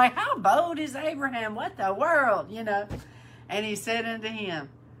again, I'm like, how bold is Abraham? What the world, And he said unto him,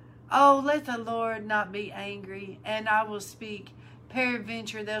 oh, let the Lord not be angry, and I will speak.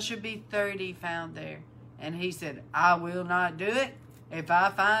 Peradventure there should be 30 found there. And he said, I will not do it if I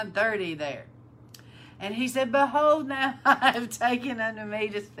find 30 there. And he said, behold, now I have taken unto me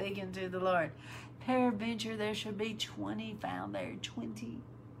to speak unto the Lord. Peradventure there should be 20 found there, 20.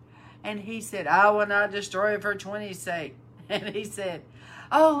 And he said, I will not destroy it for 20's sake. And he said,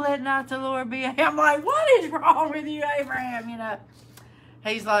 oh, let not the Lord be angry. I'm like, what is wrong with you, Abraham?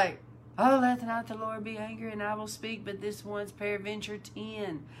 He's like, oh, let not the Lord be angry, and I will speak, but this once peradventure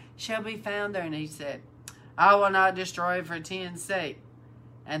 10 shall be found there. And he said, I will not destroy it for 10's sake.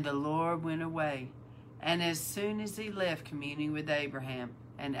 And the Lord went away. And as soon as he left communing with Abraham,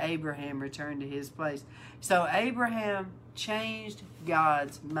 and Abraham returned to his place. So Abraham changed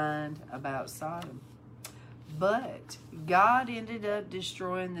God's mind about Sodom. But God ended up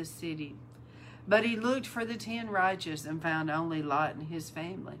destroying the city. But he looked for the 10 righteous and found only Lot and his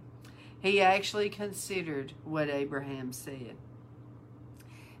family. He actually considered what Abraham said.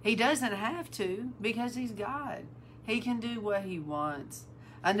 He doesn't have to because he's God. He can do what he wants.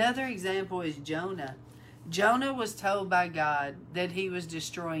 Another example is Jonah. Jonah was told by God that he was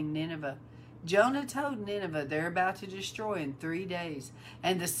destroying Nineveh. Jonah told Nineveh they're about to destroy in 3 days.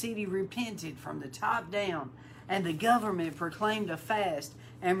 And the city repented from the top down. And the government proclaimed a fast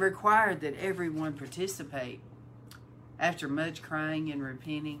and required that everyone participate. After much crying and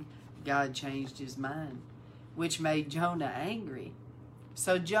repenting, God changed his mind, which made Jonah angry.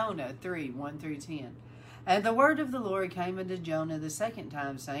 So Jonah 3:1-10. And the word of the Lord came unto Jonah the second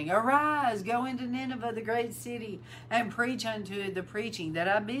time, saying, arise, go into Nineveh, the great city, and preach unto it the preaching that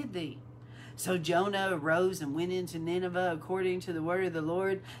I bid thee. So Jonah arose and went into Nineveh according to the word of the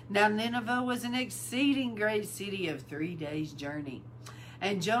Lord. Now Nineveh was an exceeding great city of 3 days' journey.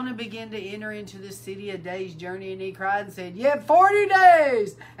 And Jonah began to enter into the city a day's journey, and he cried and said, yet 40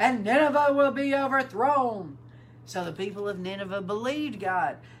 days, and Nineveh will be overthrown. So the people of Nineveh believed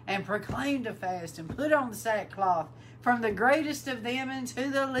God, and proclaimed a fast, and put on sackcloth, from the greatest of them unto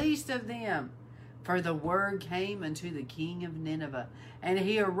the least of them. For the word came unto the king of Nineveh, and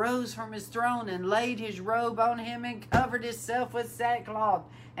he arose from his throne, and laid his robe on him, and covered himself with sackcloth,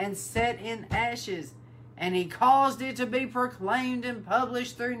 and sat in ashes. And he caused it to be proclaimed and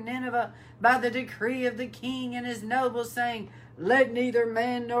published through Nineveh by the decree of the king and his nobles, saying, let neither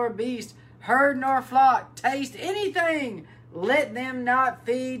man nor beast, herd nor flock, taste anything. Let them not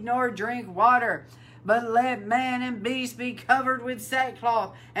feed nor drink water. But let man and beast be covered with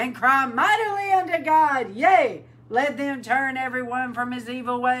sackcloth, and cry mightily unto God. Yea, let them turn every one from his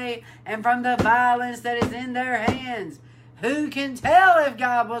evil way, and from the violence that is in their hands. Who can tell if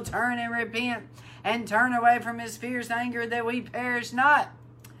God will turn and repent, and turn away from his fierce anger, that we perish not?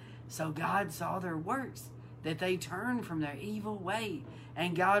 So God saw their works, that they turned from their evil way,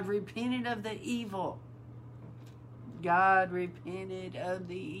 and God repented of the evil. God repented of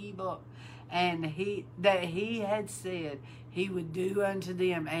the evil, and he had said he would do unto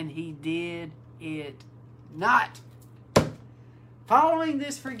them, and he did it not. Following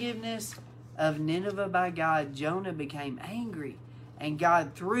this forgiveness of Nineveh by God, Jonah became angry, and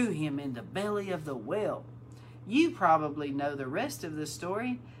God threw him in the belly of the whale. You probably know the rest of the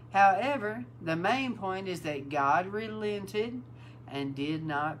story. However, the main point is that God relented and did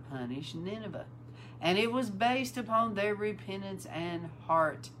not punish Nineveh. And it was based upon their repentance and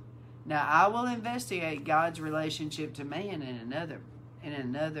heart. Now, I will investigate God's relationship to man in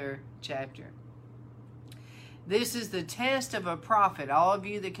another chapter. This is the test of a prophet. All of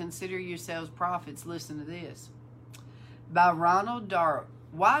you that consider yourselves prophets, listen to this. By Ronald Dart.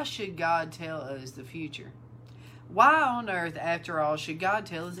 Why should God tell us the future? Why on earth, after all, should God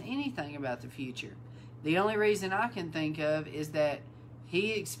tell us anything about the future? The only reason I can think of is that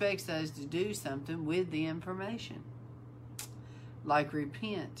He expects us to do something with the information. Like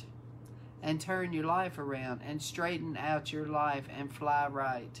repent and turn your life around and straighten out your life and fly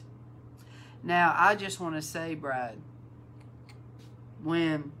right. Now, I just want to say, Bride,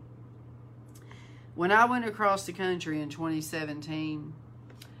 when I went across the country in 2017,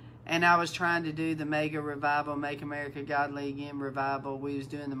 and I was trying to do the mega revival, Make America Godly Again revival, we was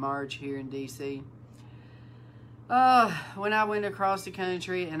doing the march here in D.C. When I went across the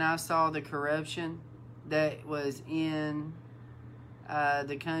country and I saw the corruption that was in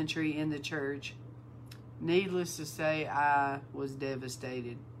the country, in the church, needless to say, I was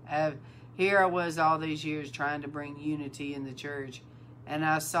devastated. Here I was all these years trying to bring unity in the church, and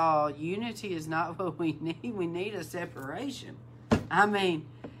I saw unity is not what we need. We need a separation. I mean,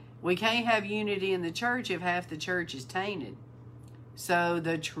 we can't have unity in the church if half the church is tainted. So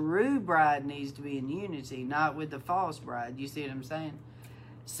the true bride needs to be in unity, not with the false bride. You see what I'm saying?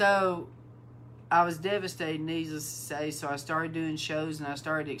 So I was devastated, needless to say, so I started doing shows and I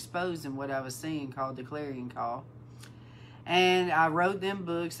started exposing what I was seeing, called the Clarion Call. And I wrote them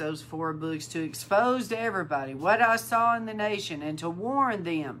books, those 4 books, to expose to everybody what I saw in the nation and to warn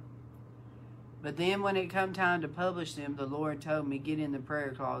them. But then when it come time to publish them, the Lord told me, get in the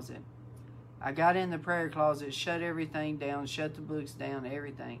prayer closet. I got in the prayer closet, shut everything down, shut the books down,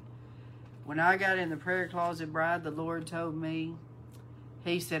 everything. When I got in the prayer closet, Bride, the Lord told me,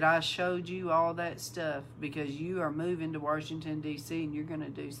 He said, I showed you all that stuff because you are moving to Washington, D.C., and you're going to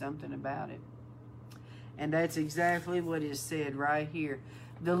do something about it. And that's exactly what is said right here.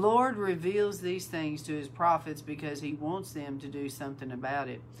 The Lord reveals these things to His prophets because He wants them to do something about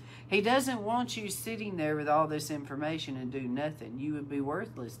it. He doesn't want you sitting there with all this information and do nothing. You would be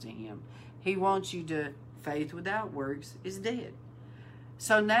worthless to Him. He wants you to, faith without works is dead.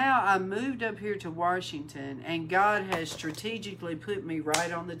 So now I moved up here to Washington, and God has strategically put me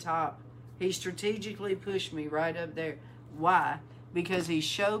right on the top. He strategically pushed me right up there. Why? Because He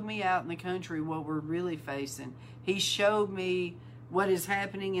showed me out in the country what we're really facing. He showed me what is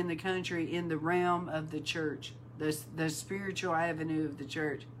happening in the country in the realm of the church, the spiritual avenue of the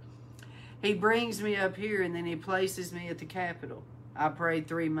church. He brings me up here, and then He places me at the Capitol. I prayed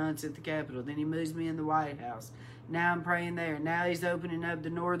 3 months at the Capitol. Then He moves me in the White House. Now I'm praying there. Now He's opening up the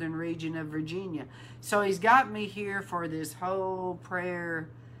northern region of Virginia. So He's got me here for this whole prayer,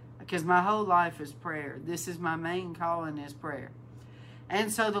 because my whole life is prayer. This is my main calling, is prayer.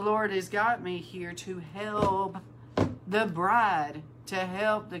 And so the Lord has got me here to help the bride, to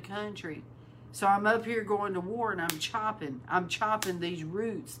help the country. So I'm up here going to war, and I'm chopping these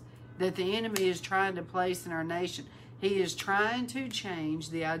roots that the enemy is trying to place in our nation. He is trying to change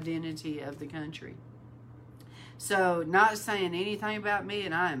the identity of the country. So, not saying anything about me,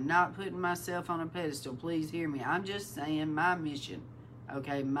 and I am not putting myself on a pedestal. Please hear me. I'm just saying my mission,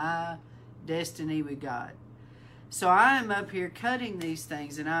 okay, my destiny with God. So I am up here cutting these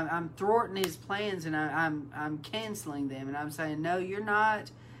things, and I'm thwarting His plans, and I'm canceling them, and I'm saying, no, you're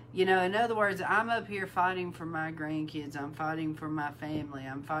not. You know, in other words, I'm up here fighting for my grandkids. I'm fighting for my family.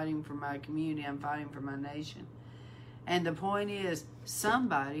 I'm fighting for my community. I'm fighting for my nation. And the point is,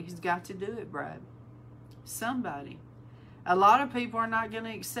 somebody's got to do it, Brad. Somebody. A lot of people are not going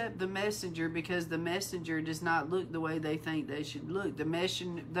to accept the messenger because the messenger does not look the way they think they should look.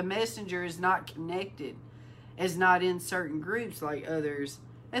 The messenger is not connected. Is not in certain groups like others.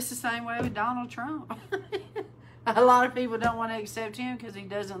 It's the same way with Donald Trump. A lot of people don't want to accept him because he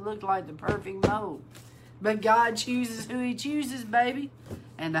doesn't look like the perfect mold. But God chooses who He chooses, baby.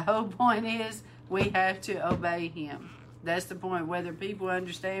 And the whole point is we have to obey Him. That's the point, whether people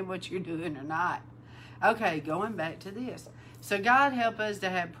understand what you're doing or not. Okay, going back to this. So God help us to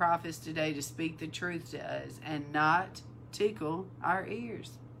have prophets today to speak the truth to us and not tickle our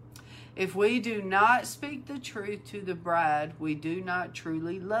ears. If we do not speak the truth to the bride, we do not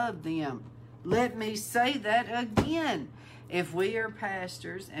truly love them. Let me say that again. If we are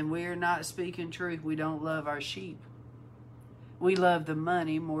pastors and we are not speaking truth, we don't love our sheep. We love the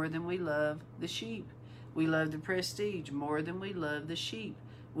money more than we love the sheep. We love the prestige more than we love the sheep.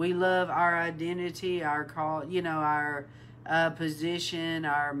 We love our identity, our call, our position,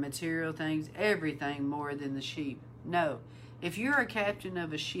 our material things, everything more than the sheep. No. If you're a captain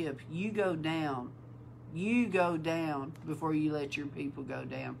of a ship, you go down. You go down before you let your people go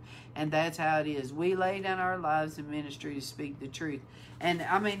down. And that's how it is. We lay down our lives in ministry to speak the truth. And,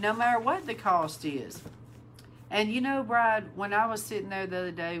 no matter what the cost is. And, Bride, when I was sitting there the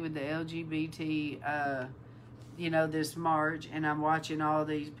other day with the LGBT, this march, and I'm watching all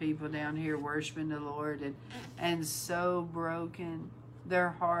these people down here worshiping the Lord and so broken. Their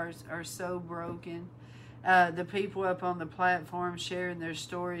hearts are so broken. The people up on the platform sharing their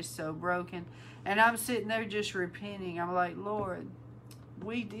stories so broken. And I'm sitting there just repenting. I'm like, Lord,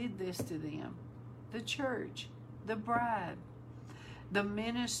 we did this to them. The church, the bride, the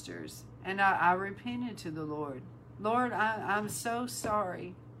ministers. And I repented to the Lord. Lord, I'm so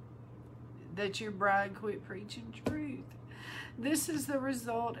sorry that your bride quit preaching truth. This is the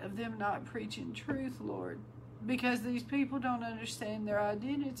result of them not preaching truth, Lord. Because these people don't understand their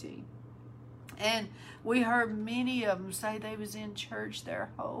identity. And we heard many of them say they was in church their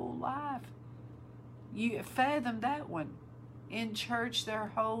whole life. You fathom that one. In church their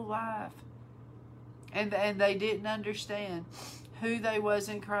whole life. And they didn't understand who they was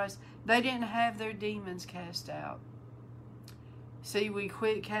in Christ. They didn't have their demons cast out. See, we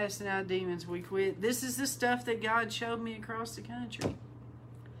quit casting out demons. We quit. This is the stuff that God showed me across the country.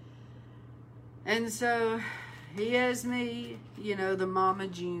 And so, he has me, the Mama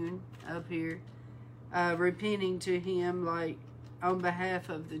June up here, repenting to him, like, on behalf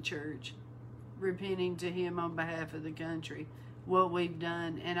of the church. Repenting to him on behalf of the country. What we've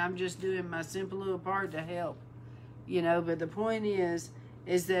done. And I'm just doing my simple little part to help. But the point is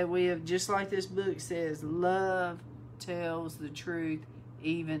that we have, just like this book says, love tells the truth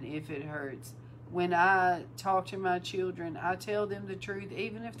even if it hurts. When I talk to my children, I tell them the truth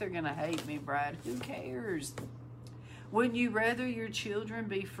even if they're going to hate me, Brad. Who cares? Wouldn't you rather your children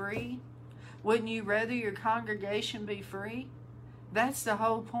be free? Wouldn't you rather your congregation be free? That's the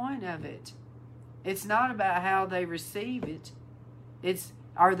whole point of it. It's not about how they receive it. It's,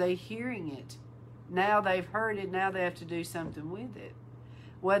 are they hearing it? Now they've heard it, now they have to do something with it.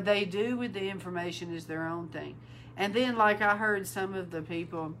 What they do with the information is their own thing. And then, like I heard some of the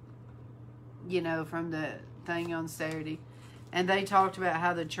people, from the thing on Saturday, and they talked about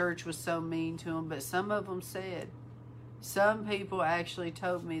how the church was so mean to them, but some of them said, some people actually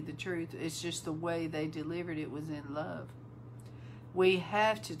told me the truth. It's just the way they delivered it was in love. We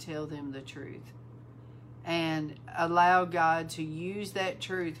have to tell them the truth and allow God to use that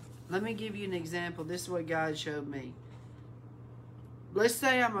truth. Let me give you an example. This is what God showed me. Let's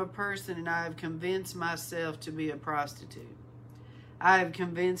say I'm a person and I have convinced myself to be a prostitute. I have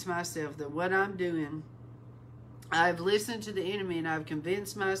convinced myself that what I'm doing, I've listened to the enemy and I've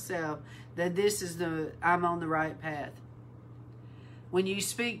convinced myself that I'm on the right path. When you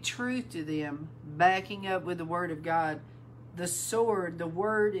speak truth to them, backing up with the word of God, the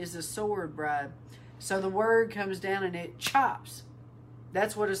word is a sword, Bride. So the word comes down and it chops.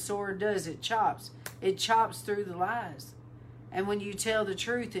 That's what a sword does. It chops. It chops through the lies. And when you tell the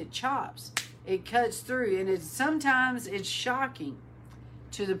truth, it chops. It cuts through. And sometimes it's shocking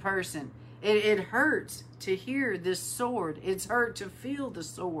to the person. It hurts to hear this sword. It's hurt to feel the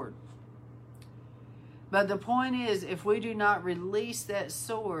sword. But the point is, if we do not release that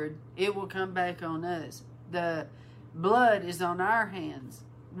sword, it will come back on us. The blood is on our hands.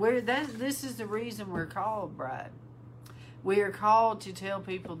 This is the reason we're called, Bride. We are called to tell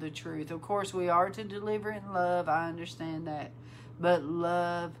people the truth. Of course, we are to deliver in love. I understand that. But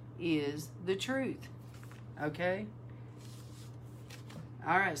love is the truth. Okay?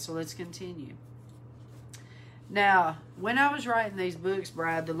 All right, so let's continue. Now, when I was writing these books,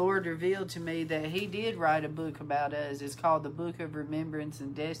 Bride, the Lord revealed to me that He did write a book about us. It's called the Book of Remembrance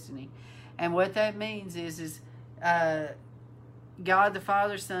and Destiny. And what that means is God, the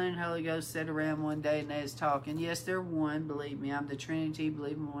Father, Son, and Holy Ghost sat around one day and they was talking. Yes, they're one, believe me. I'm the Trinity,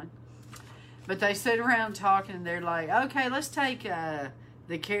 believe in one. But they sit around talking and they're like, okay, let's take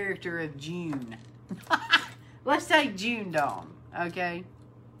the character of June. Let's take June Dawn, okay?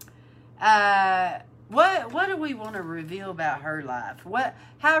 What do we want to reveal about her life?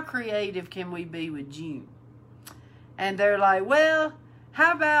 How creative can we be with June? And they're like, well,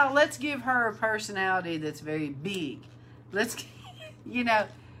 how about let's give her a personality that's very big. Let's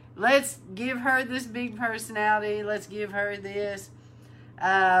give her this big personality. Let's give her this.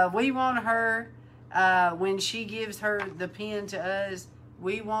 We want her, when she gives her the pen to us,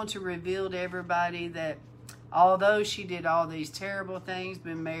 we want to reveal to everybody that although she did all these terrible things,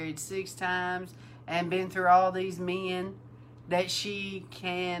 been married 6 times, and been through all these men, that she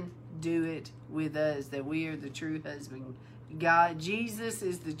can do it with us, that we are the true husband. God, Jesus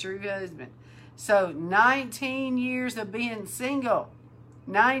is the true husband. So 19 years of being single,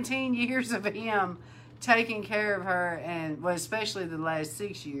 19 years of him taking care of her, and well, especially the last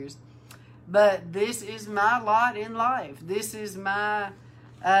 6 years. But this is my lot in life. This is my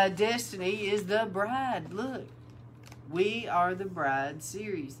destiny, is the bride. Look, we are the bride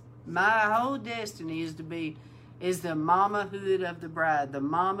series. My whole destiny is the mamahood of the bride, the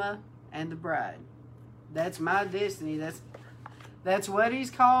mama and the bride. That's my destiny. That's what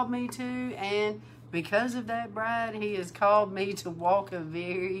he's called me to, and because of that, bride, he has called me to walk a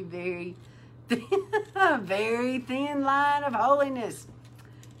very, very thin, very thin line of holiness.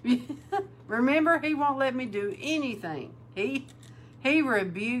 Remember, he won't let me do anything. He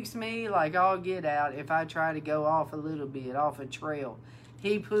rebukes me like all get out if I try to go off a little bit, off a trail.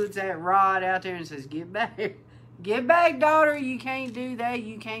 He puts that rod out there and says, get back. Get back, daughter. You can't do that.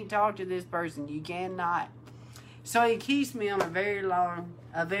 You can't talk to this person. You cannot. So he keeps me on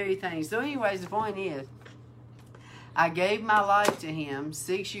a very thing. So anyways, the point is, I gave my life to him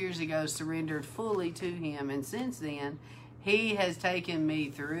 6 years ago, surrendered fully to him. And since then, he has taken me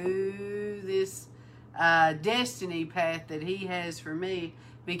through this destiny path that he has for me,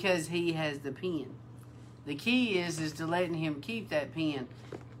 because he has the pen. The key is to letting him keep that pen.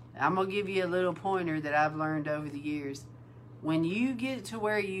 I'm going to give you a little pointer that I've learned over the years. When you get to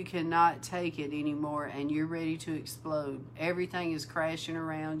where you cannot take it anymore and you're ready to explode, everything is crashing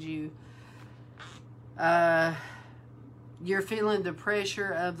around you, you're feeling the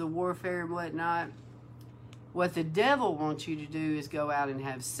pressure of the warfare and whatnot, what the devil wants you to do is go out and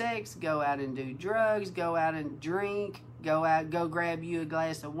have sex, go out and do drugs, go out and drink, go grab you a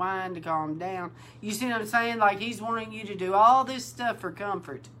glass of wine to calm down. You see what I'm saying? Like, he's wanting you to do all this stuff for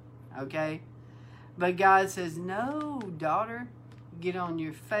comfort, okay? But God says, no, daughter, get on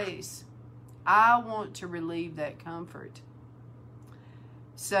your face. I want to relieve that comfort.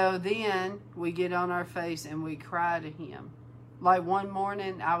 So then we get on our face and we cry to him. Like one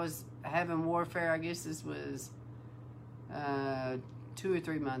morning I was having warfare. I guess this was 2 or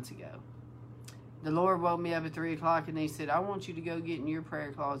 3 months ago. The Lord woke me up at 3 o'clock and he said, I want you to go get in your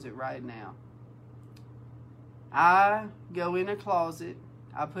prayer closet right now. I go in a closet.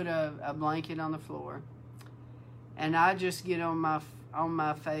 I put a blanket on the floor. And I just get on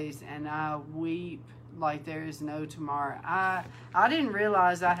my face and I weep like there is no tomorrow. I didn't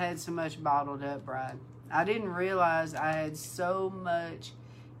realize I had so much bottled up, bride. I didn't realize I had so much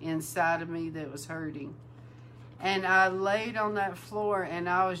inside of me that was hurting. And I laid on that floor and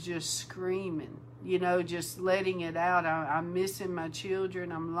I was just screaming, you know, just letting it out. I'm missing my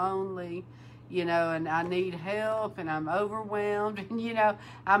children. I'm lonely, you know, and I need help and I'm overwhelmed. And, you know,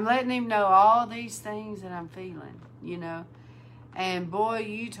 I'm letting him know all these things that I'm feeling, you know. And boy,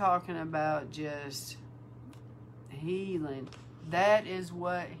 you talking about just healing. That is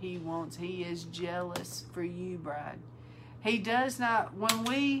what he wants. He is jealous for you, bride. He does not, when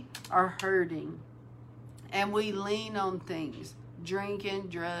we are hurting and we lean on things, drinking,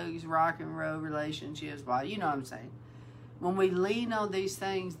 drugs, rock and roll, relationships, well, you know what I'm saying. When we lean on these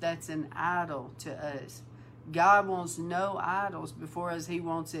things, that's an idol to us. God wants no idols before us. He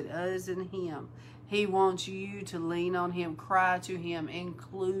wants it us and him. He wants you to lean on him, cry to him,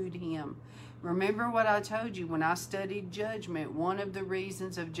 include him. Remember what I told you when I studied judgment. One of the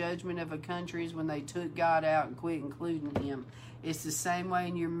reasons of judgment of a country is when they took God out and quit including him. It's the same way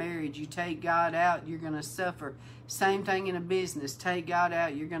in your marriage. You take God out, you're going to suffer. Same thing in a business. Take God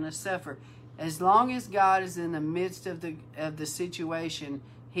out, you're going to suffer. As long as God is in the midst of the situation,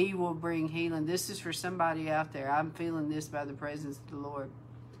 he will bring healing. This is for somebody out there. I'm feeling this by the presence of the Lord.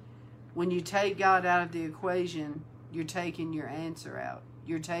 When you take God out of the equation, you're taking your answer out.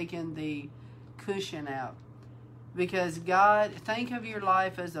 You're taking the cushion out. Because God, think of your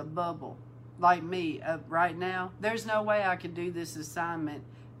life as a bubble. Like me, right now, there's no way I could do this assignment,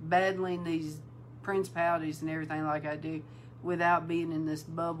 battling these principalities and everything like I do, without being in this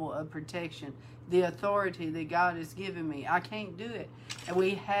bubble of protection. The authority that God has given me, I can't do it. And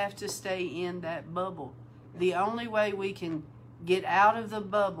we have to stay in that bubble. The only way we can get out of the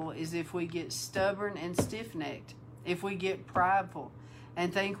bubble is if we get stubborn and stiff-necked. If we get prideful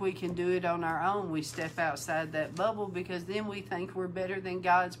and think we can do it on our own, we step outside that bubble, because then we think we're better than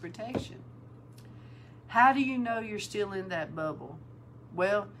God's protection. How do you know you're still in that bubble?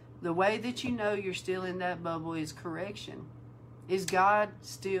 Well, the way that you know you're still in that bubble is correction. Is God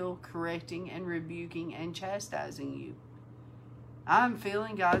still correcting and rebuking and chastising you? I'm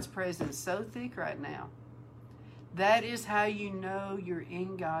feeling God's presence so thick right now. That is how you know you're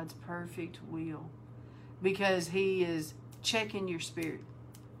in God's perfect will. Because He is checking your spirit.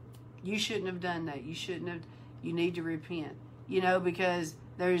 You shouldn't have done that. You need to repent. Because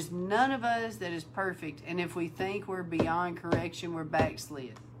there's none of us that is perfect. And if we think we're beyond correction, we're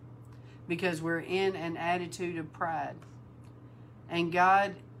backslid. Because we're in an attitude of pride. And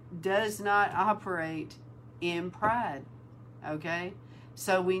God does not operate in pride. Okay?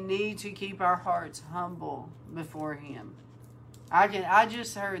 So we need to keep our hearts humble before Him. I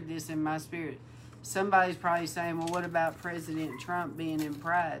just heard this in my spirit. Somebody's probably saying, well, what about President Trump being in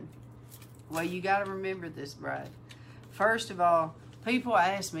pride? Well, you got to remember this, bride. First of all, people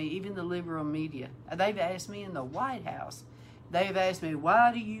ask me, even the liberal media, they've asked me in the White House, they've asked me,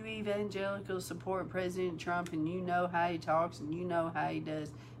 why do you evangelicals support President Trump, and you know how he talks and you know how he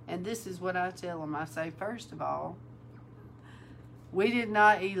does? And this is what I tell them. I say, first of all, we did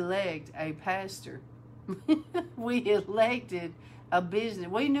not elect a pastor. We elected a business.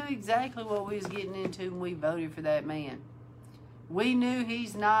 We knew exactly what we was getting into when we voted for that man. We knew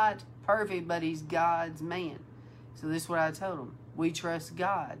he's not perfect, but he's God's man. So this is what I told him. We trust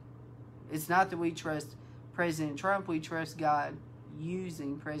God. It's not that we trust President Trump. We trust God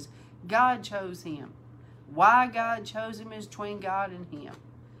using President. God chose him. Why God chose him is between God and him.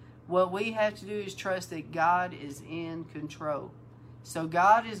 What we have to do is trust that God is in control. So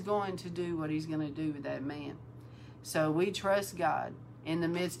God is going to do what He's going to do with that man. So we trust God in the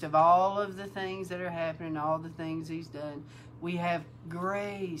midst of all of the things that are happening, all the things He's done. We have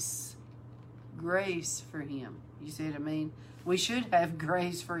grace. Grace for Him. You see what I mean? We should have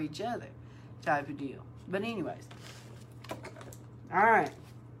grace for each other type of deal. But anyways. All right.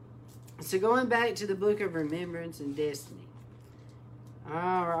 So going back to the book of Remembrance and Destiny.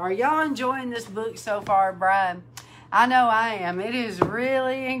 Are y'all enjoying this book so far, Brian? I know I am. It is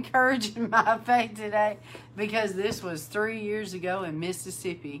really encouraging my faith today, because this was 3 years ago in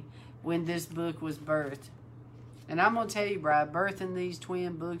Mississippi when this book was birthed. And I'm going to tell you, Bride, birthing these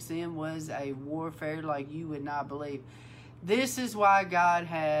twin books in was a warfare like you would not believe. This is why God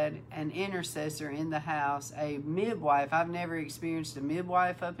had an intercessor in the house, a midwife. I've never experienced a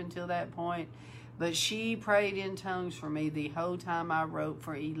midwife up until that point, but she prayed in tongues for me the whole time I wrote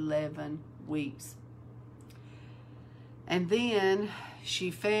for 11 weeks. And then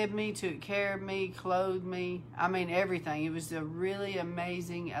she fed me, took care of me, clothed me. I mean, everything. It was a really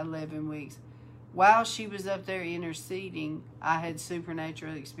amazing 11 weeks. While she was up there interceding, I had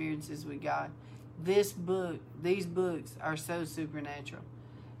supernatural experiences with God. These books are so supernatural.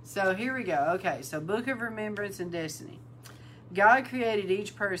 So here we go. Okay, so Book of Remembrance and Destiny. God created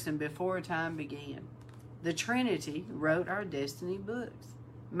each person before time began. The Trinity wrote our destiny books.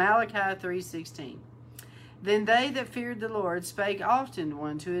 Malachi 3:16. Then they that feared the Lord spake often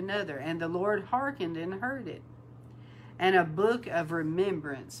one to another, and the Lord hearkened and heard it. And a book of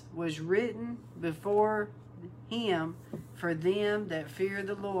remembrance was written before Him for them that fear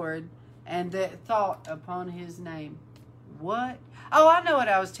the Lord, and that thought upon His name. What? Oh, I know what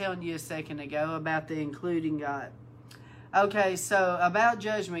I was telling you a second ago about the including God. Okay, so about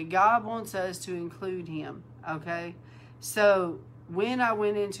judgment, God wants us to include Him. Okay, so when I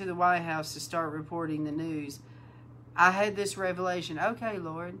went into the White House to start reporting the news, I had this revelation. Okay,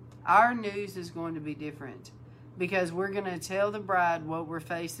 Lord, our news is going to be different, because we're going to tell the bride what we're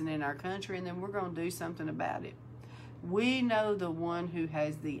facing in our country, and then we're going to do something about it. We know the one who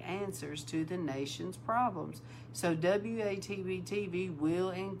has the answers to the nation's problems. So WATB TV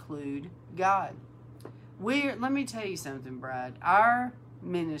will include God. Let me tell you something, bride. Our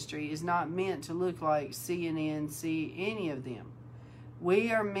ministry is not meant to look like CNN, any of them.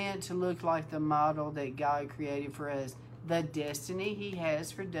 We are meant to look like the model that God created for us. The destiny He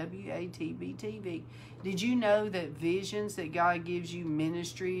has for WATB TV. Did you know that visions that God gives you,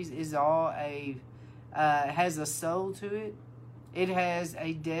 ministries, is all has a soul to it? It has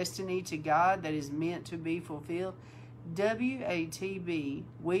a destiny to God that is meant to be fulfilled. WATB,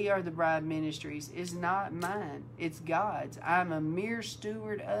 We Are the Bride Ministries, is not mine. It's God's. I'm a mere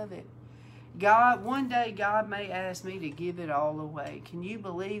steward of it. One day God may ask me to give it all away. Can you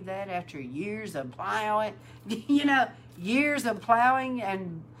believe that? After years of plowing, years of plowing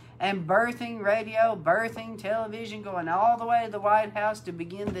and birthing radio, birthing television, going all the way to the White House to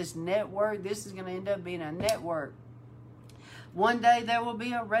begin this network. This is going to end up being a network. One day there will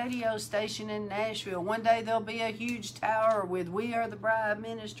be a radio station in Nashville. One day there'll be a huge tower with We Are the Bride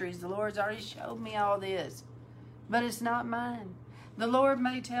Ministries. The Lord's already showed me all this. But it's not mine. The Lord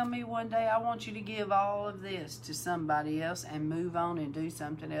may tell me one day, I want you to give all of this to somebody else and move on and do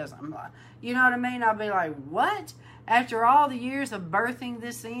something else. I'm like, you know what I mean? I'll be like, what? After all the years of birthing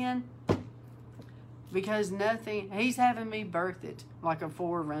this in? Because nothing, he's having me birth it like a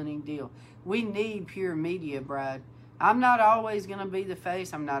forerunning deal. We need pure media, bride. I'm not always going to be the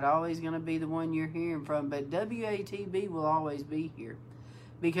face. I'm not always going to be the one you're hearing from. But WATB will always be here.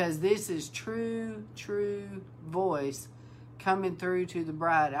 Because this is true voice coming through to the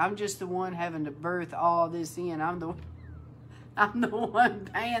bride. I'm just the one having to birth all this in. I'm the one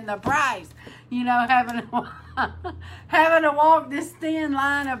paying the price. You know, having to walk this thin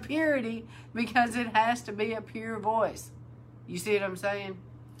line of purity because it has to be a pure voice. You see what I'm saying?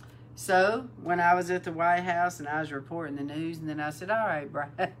 So, when I was at the White House and I was reporting the news, and then I said, all right,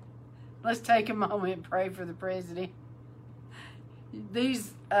 Brad, let's take a moment and pray for the president.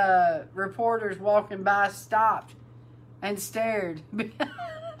 These reporters walking by stopped and stared.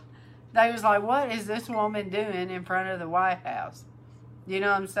 They was like, what is this woman doing in front of the White House? You know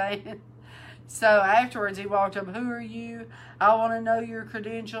what I'm saying? So afterwards he walked up, who are you? I want to know your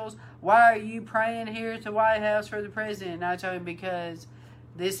credentials. Why are you praying here at the White House for the president? And I told him, because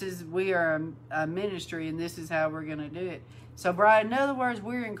we are a ministry and this is how we're going to do it. So Brian, in other words,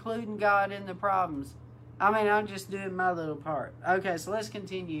 we're including God in the problems. I mean, I'm just doing my little part. Okay, so let's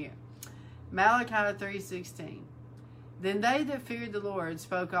continue. Malachi 3:16. Then they that feared the Lord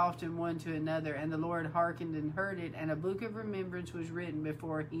spoke often one to another, and the Lord hearkened and heard it, and a book of remembrance was written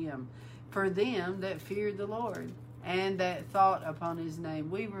before him for them that feared the Lord, and that thought upon his name.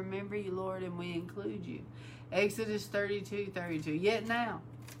 We remember you, Lord, and we include you. Exodus 32:32. Yet now,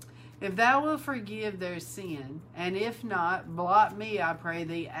 if thou wilt forgive their sin, and if not, blot me, I pray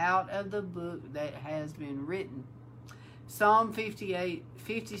thee, out of the book that has been written. Psalm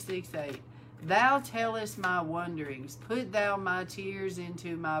 56:8. Thou tellest my wanderings. Put thou my tears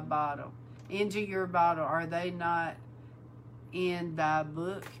into my bottle. Into your bottle. Are they not in thy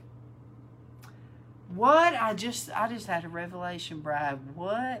book? What? I just had a revelation, Bride.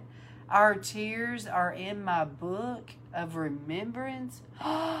 What? Our tears are in my book of remembrance?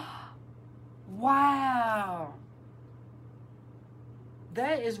 Wow.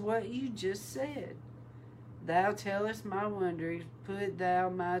 That is what you just said. Thou tellest my wanderings, put thou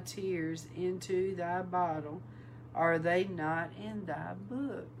my tears into thy bottle. Are they not in thy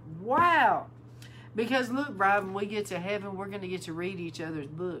book? Wow. Because look, Brian, when we get to heaven, we're going to get to read each other's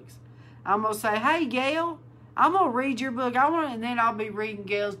books. I'm going to say, hey, Gail, I'm going to read your book. And then I'll be reading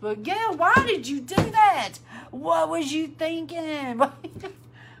Gail's book. Gail, why did you do that? What was you thinking?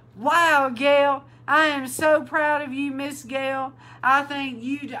 Wow, Gail. I am so proud of you, Miss Gail. I think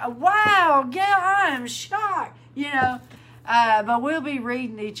wow, Gail, I am shocked. You know, but we'll be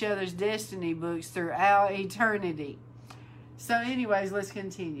reading each other's destiny books throughout eternity. So anyways, let's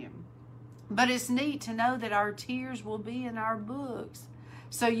continue. But it's neat to know that our tears will be in our books.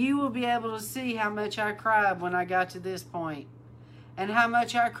 So you will be able to see how much I cried when I got to this point. And how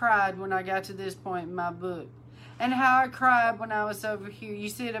much I cried when I got to this point in my book. And how I cried when I was over here. You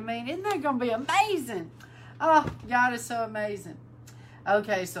see what I mean? Isn't that going to be amazing? Oh, God is so amazing.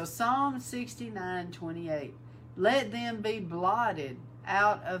 Okay, so Psalm 69:28. Let them be blotted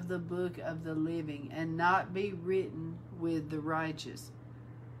out of the book of the living and not be written with the righteous.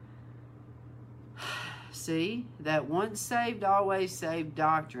 See, that once saved, always saved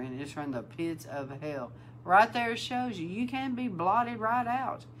doctrine is from the pits of hell. Right there shows you. You can be blotted right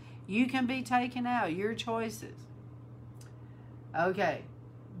out. You can be taken out. Your choices. Okay,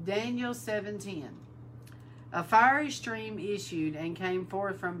 Daniel 7:10. A fiery stream issued and came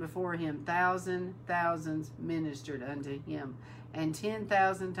forth from before him. Thousands ministered unto him. And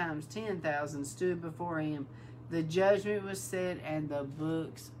 10,000 times 10,000 stood before him. The judgment was set and the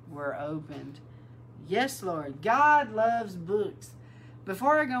books were opened. Yes, Lord. God loves books.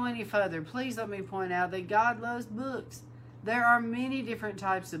 Before I go any further, please let me point out that God loves books. There are many different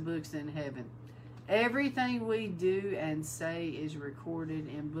types of books in heaven. Everything we do and say is recorded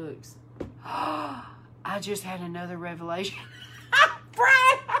in books. I just had another revelation.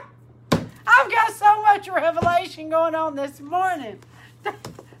 Brad, I've got so much revelation going on this morning.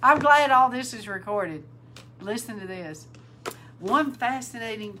 I'm glad all this is recorded. Listen to this. One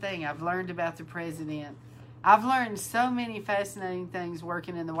fascinating thing I've learned about the president. I've learned so many fascinating things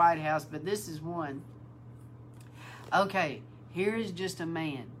working in the White House, but this is one. Okay, here is just a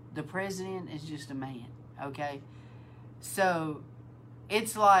man. The president is just a man, okay? So,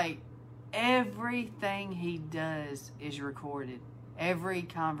 it's like everything he does is recorded. Every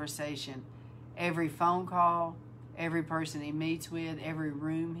conversation, every phone call, every person he meets with, every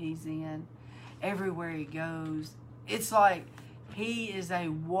room he's in, everywhere he goes. It's like he is a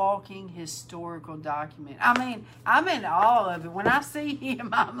walking historical document. I mean, I'm in awe of it. When I see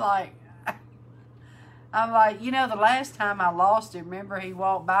him, I'm like, you know, the last time I lost it, remember he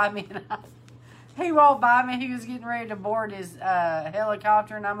walked by me and he walked by me. He was getting ready to board his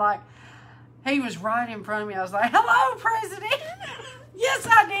helicopter, and I'm like, he was right in front of me. I was like, hello, President. Yes,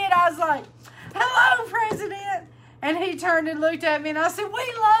 I did. I was like, hello, President. And he turned and looked at me, and I said,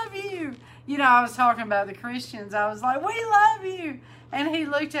 we love you. You know, I was talking about the Christians. I was like, we love you. And he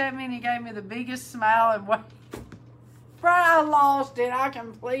looked at me, and he gave me the biggest smile. And I lost it. I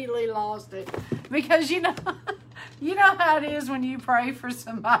completely lost it. Because, you know how it is when you pray for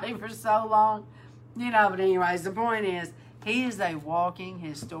somebody for so long. You know, but anyways, the point is, he is a walking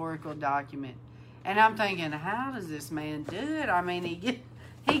historical document. And I'm thinking, how does this man do it? I mean,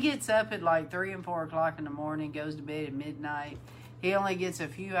 he gets up at like 3 and 4 o'clock in the morning, goes to bed at midnight. He only gets a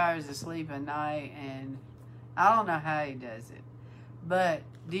few hours of sleep a night, and I don't know how he does it. But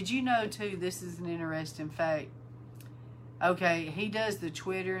did you know, too, this is an interesting fact. Okay, he does the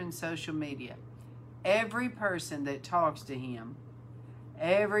Twitter and social media. Every person that talks to him,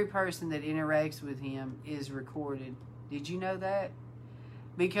 every person that interacts with him is recorded. Did you know that?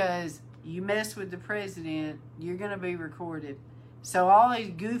 Because you mess with the president, you're going to be recorded. So all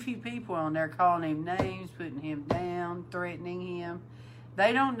these goofy people on there calling him names, putting him down, threatening him,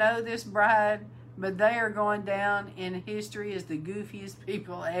 they don't know this bride, but they are going down in history as the goofiest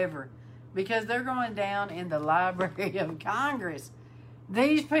people ever. Because they're going down in the Library of Congress.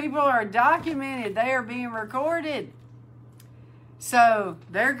 These people are documented. They are being recorded. So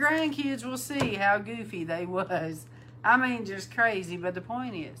their grandkids will see how goofy they was. I mean, just crazy. But the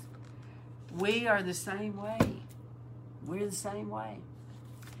point is, we are the same way. We're the same way.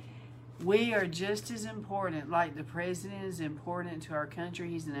 We are just as important. Like the president is important to our country.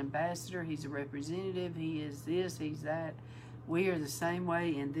 He's an ambassador. He's a representative. He is this. He's that. We are the same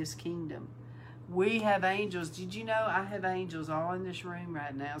way in this kingdom. We have angels. Did you know I have angels all in this room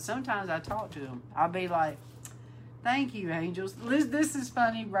right now? Sometimes I talk to them. I'll be like, thank you, angels. This is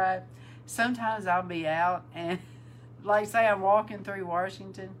funny, right? Sometimes I'll be out and, like, say I'm walking through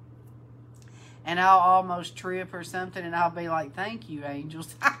Washington and I'll almost trip or something, and I'll be like, thank you,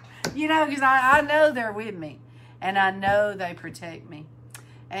 angels. You know, because I know they're with me, and I know they protect me.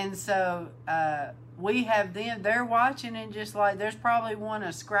 And so we have them. They're watching, and just like, there's probably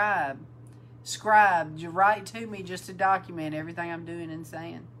a scribe right to me just to document everything I'm doing and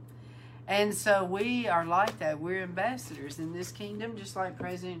saying. And so we are like that. We're ambassadors in this kingdom, just like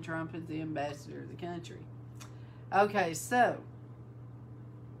President Trump is the ambassador of the country. Okay, so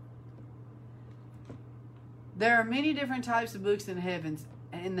there are many different types of books in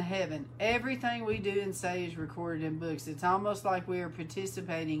heaven. Everything we do and say is recorded in books. It's almost like we are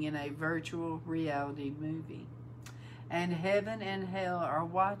participating in a virtual reality movie. And heaven and hell are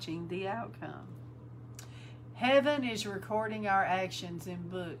watching the outcome. Heaven is recording our actions in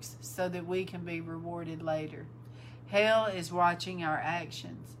books so that we can be rewarded later. Hell is watching our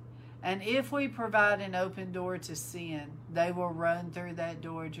actions. And if we provide an open door to sin, they will run through that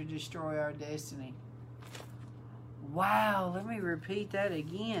door to destroy our destiny. Wow, let me repeat that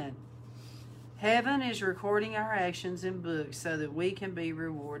again. Heaven is recording our actions in books so that we can be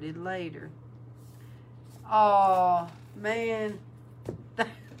rewarded later. Oh, man.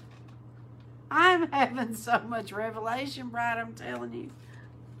 I'm having so much revelation, Bride, I'm telling you.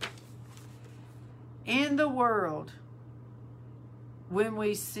 In the world, when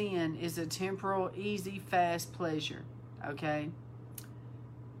we sin, is a temporal, easy, fast pleasure. Okay?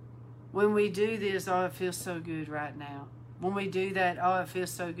 When we do this, oh, it feels so good right now. When we do that, oh, it feels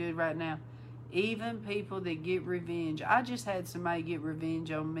so good right now. Even people that get revenge. I just had somebody get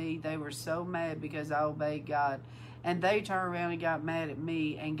revenge on me. They were so mad because I obeyed God. And they turned around and got mad at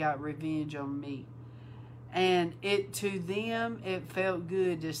me and got revenge on me. And to them, it felt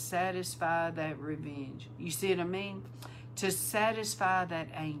good to satisfy that revenge. You see what I mean? To satisfy that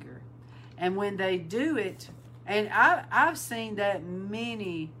anger. And when they do it, and I've seen that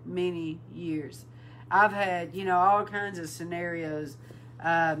many, many years. I've had, all kinds of scenarios.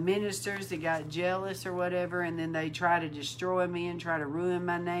 Ministers that got jealous or whatever, and then they try to destroy me and try to ruin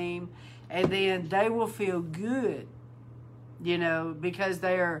my name. And then they will feel good, because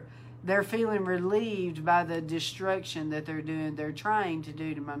they're feeling relieved by the destruction that they're trying to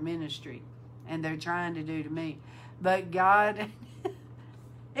do to my ministry. And they're trying to do to me. But God...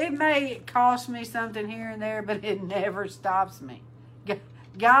 It may cost me something here and there, but it never stops me.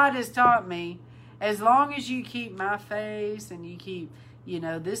 God has taught me, as long as you keep my face and you keep,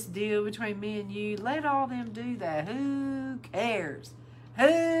 this deal between me and you, let all them do that. Who cares?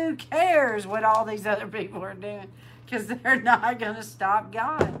 Who cares what all these other people are doing? Because they're not going to stop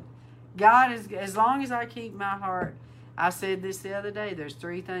God. God is, as long as I keep my heart, I said this the other day, there's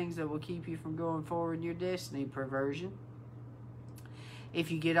 3 things that will keep you from going forward in your destiny: perversion,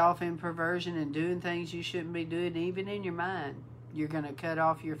 If you get off in perversion and doing things you shouldn't be doing, even in your mind, you're going to cut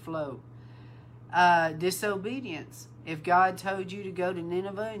off your flow. Disobedience. If God told you to go to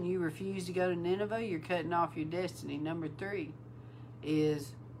Nineveh and you refuse to go to Nineveh, you're cutting off your destiny. Number 3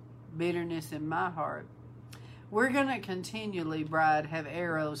 is bitterness in my heart. We're going to continually, bride, have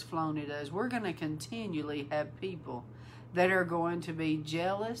arrows flown at us. We're going to continually have people that are going to be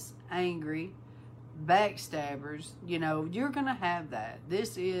jealous, angry, backstabbers. You know, you're going to have that.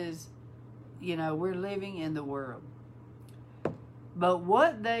 This is, you know, we're living in the world. But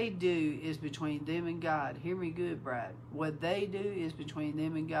what they do is between them and God. Hear me good, bride. What they do is between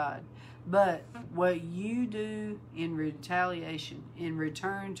them and God. But what you do in retaliation, in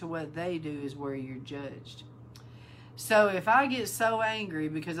return to what they do, is where you're judged. So if I get so angry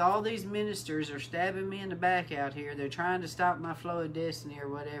because all these ministers are stabbing me in the back out here, they're trying to stop my flow of destiny or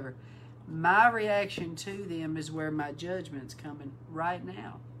whatever, my reaction to them is where my judgment's coming right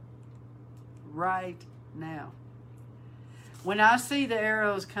now. Right now. When I see the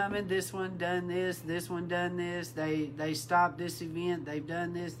arrows coming, this one done this one done this, they stopped this event, they've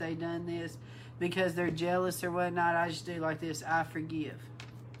done this, they done this, because they're jealous or whatnot, I just do like this. I forgive.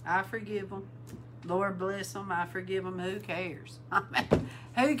 I forgive them. Lord bless them. I forgive them. Who cares?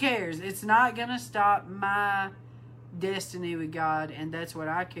 Who cares? It's not going to stop my destiny with God, and that's what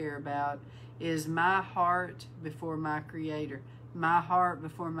I care about, is my heart before my Creator. My heart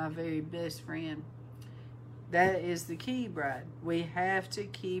before my very best friend. That is the key, bride. We have to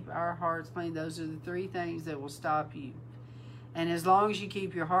keep our hearts clean. Those are the 3 things that will stop you. And as long as you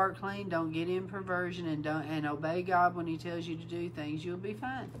keep your heart clean, don't get in perversion, and obey God when He tells you to do things, you'll be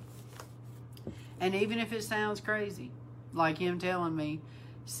fine. And even if it sounds crazy, like Him telling me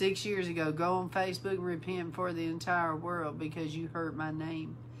 6 years ago, go on Facebook and repent for the entire world because you hurt my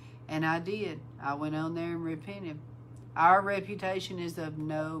name. And I did. I went on there and repented. Our reputation is of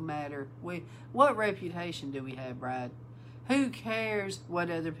no matter. What reputation do we have, bride? Who cares what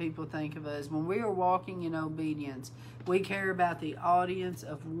other people think of us? When we are walking in obedience, we care about the audience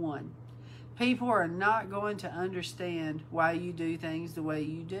of one. People are not going to understand why you do things the way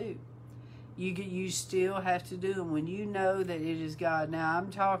you do. You still have to do them when you know that it is God. Now, I'm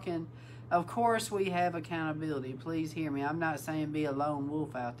talking, of course we have accountability. Please hear me. I'm not saying be a lone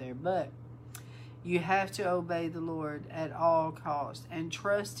wolf out there, but you have to obey the Lord at all costs and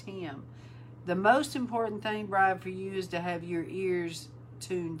trust Him. The most important thing, bride, for you is to have your ears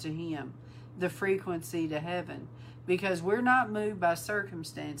tuned to Him, the frequency to heaven. Because we're not moved by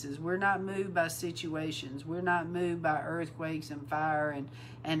circumstances. We're not moved by situations. We're not moved by earthquakes and fire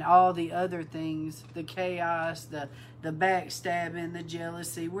and all the other things, the chaos, the backstabbing, the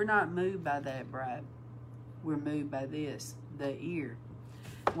jealousy. We're not moved by that, bride. We're moved by this, the ear.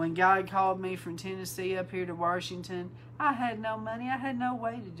 When God called me from Tennessee up here to Washington, I had no money. I had no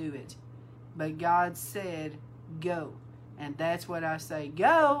way to do it. But God said, go. And that's what I say,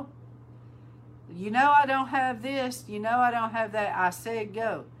 go. You know I don't have this. You know I don't have that. I said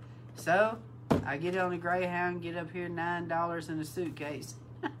go. So, I get on a Greyhound, get up here, $9 in a suitcase.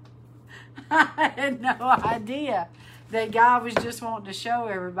 I had no idea that God was just wanting to show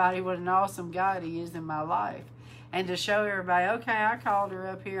everybody what an awesome God He is in my life. And to show everybody, okay, I called her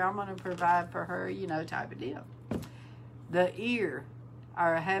up here. I'm going to provide for her, you know, type of deal. The ear,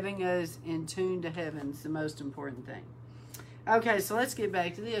 are having us in tune to heaven, is the most important thing. Okay, so let's get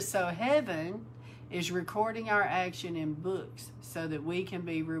back to this. So heaven is recording our action in books so that we can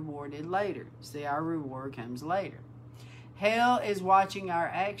be rewarded later. See, our reward comes later. Hell is watching our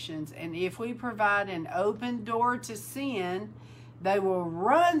actions, and if we provide an open door to sin, they will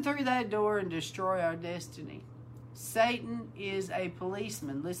run through that door and destroy our destiny. Satan is a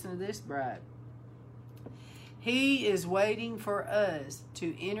policeman. Listen to this, bride. He is waiting for us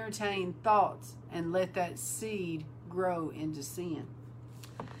to entertain thoughts and let that seed grow into sin.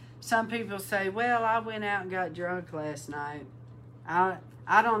 Some people say, well, I went out and got drunk last night. I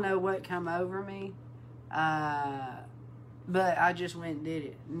don't know what come over me, but I just went and did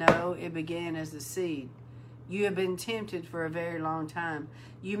it. No, it began as a seed. You have been tempted for a very long time.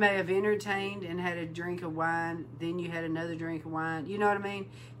 You may have entertained and had a drink of wine, then you had another drink of wine. You know what I mean?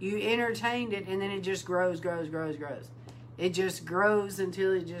 You entertained it, and then it just grows. It just grows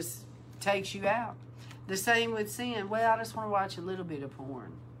until it just takes you out. The same with sin. Well, I just want to watch a little bit of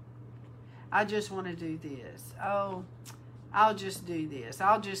porn. I just want to do this. Oh, I'll just do this.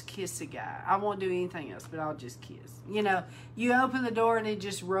 I'll just kiss a guy. I won't do anything else, but I'll just kiss. You know, you open the door and it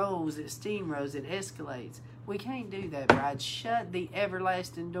just rolls. It steamrolls. It escalates. We can't do that, bride. Shut the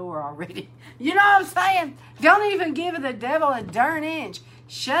everlasting door already. You know what I'm saying? Don't even give the devil a darn inch.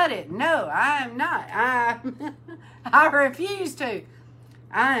 Shut it. No, I am not. I refuse to.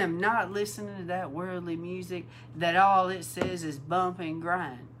 I am not listening to that worldly music that all it says is bump and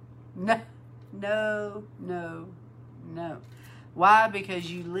grind. No, no, no, no. Why?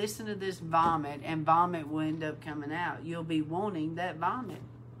 Because you listen to this vomit, and vomit will end up coming out. You'll be wanting that vomit.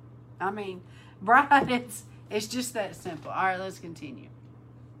 I mean, bride, it's just that simple. All right, let's continue.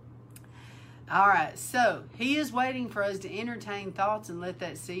 All right, so he is waiting for us to entertain thoughts and let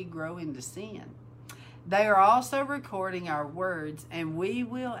that seed grow into sin. They are also recording our words, and we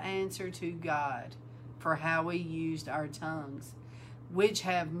will answer to God for how we used our tongues, which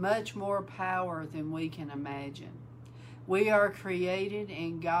have much more power than we can imagine. We are created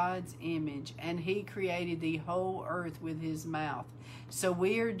in God's image, and he created the whole earth with his mouth. So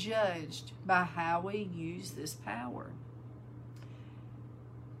we are judged by how we use this power.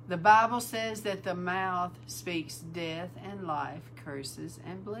 The Bible says that the mouth speaks death and life, curses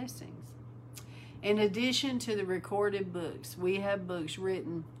and blessings. In addition to the recorded books, we have books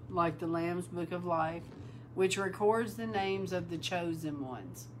written like the Lamb's Book of Life, which records the names of the chosen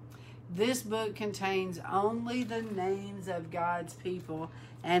ones. This book contains only the names of God's people,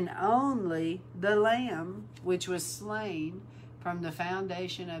 and only the Lamb, which was slain from the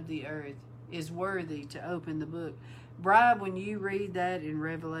foundation of the earth, is worthy to open the book. Bride, when you read that in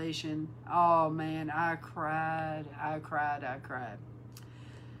Revelation, oh man, I cried.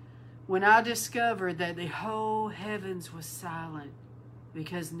 When I discovered that the whole heavens was silent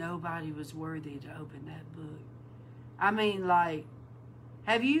because nobody was worthy to open that book. I mean, like,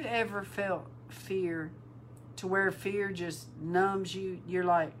 have you ever felt fear to where fear just numbs you? You're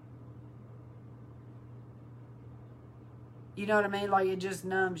like, you know what I mean? Like, it just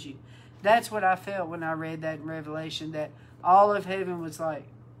numbs you. That's what I felt when I read that in Revelation, that all of heaven was like,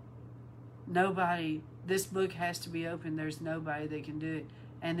 nobody, this book has to be open. There's nobody that can do it.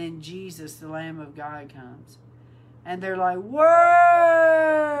 And then Jesus, the Lamb of God, comes. And they're like, worthy,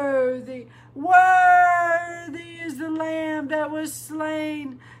 worthy is the Lamb that was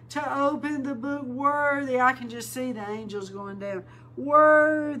slain to open the book. Worthy. I can just see the angels going down.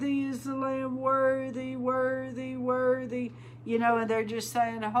 Worthy is the Lamb, worthy, worthy, worthy. You know, and they're just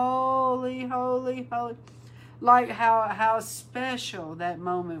saying, holy, holy, holy. Like how special that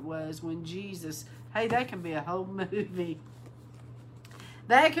moment was when Jesus, hey, that can be a whole movie.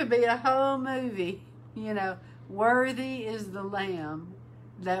 That could be a whole movie, you know. Worthy is the Lamb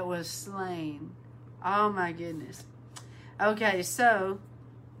that was slain. Oh my goodness. Okay, so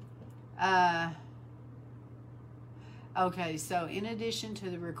in addition to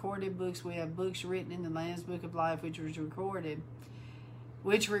the recorded books, we have books written in the Lamb's Book of Life, which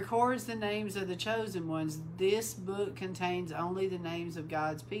records the names of the chosen ones. This book contains only the names of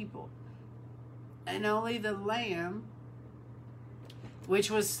God's people, and only the Lamb,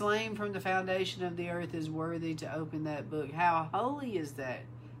 which was slain from the foundation of the earth, is worthy to open that book. How holy is that?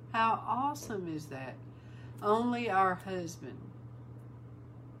 How awesome is that? Only our husband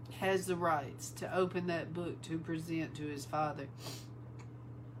has the rights to open that book to present to his father.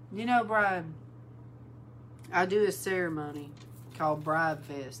 You know, bride, I do a ceremony called Bride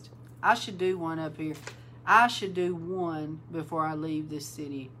Fest. I should do one up here. I should do one before I leave this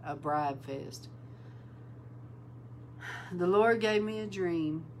city, a Bride Fest. The Lord gave me a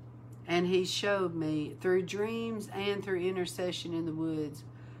dream, and he showed me through dreams and through intercession in the woods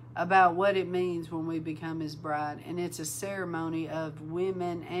about what it means when we become his bride. And it's a ceremony of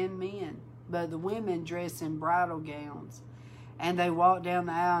women and men, but the women dress in bridal gowns, and they walk down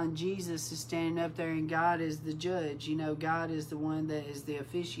the aisle, and Jesus is standing up there, and God is the judge. You know, God is the one that is the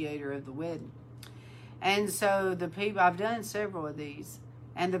officiator of the wedding. And so the people, I've done several of these,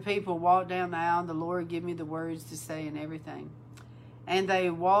 and the people walk down the aisle, and the Lord give me the words to say and everything. And they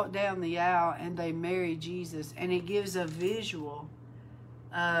walk down the aisle, and they marry Jesus. And it gives a visual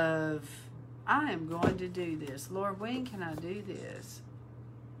of, I am going to do this. Lord, when can I do this?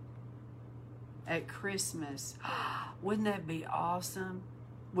 At Christmas. Wouldn't that be awesome?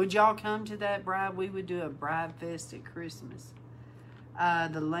 Would y'all come to that, bride? We would do a bride fest at Christmas.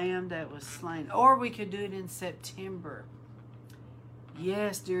 The Lamb that was slain. Or we could do it in September.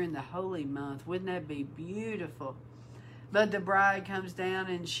 Yes, during the holy month. Wouldn't that be beautiful? But the bride comes down,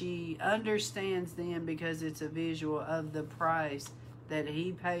 and she understands then, because it's a visual of the price that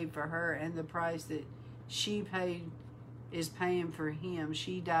he paid for her and the price that she paid is paying for him.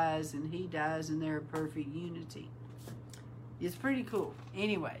 She dies and he dies, and they're a perfect unity. It's pretty cool.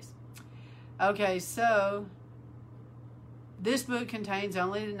 Anyways. Okay, so this book contains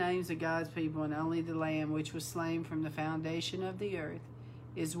only the names of God's people, and only the Lamb, which was slain from the foundation of the earth,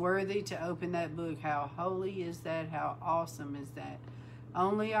 is worthy to open that book. How holy is that? How awesome is that?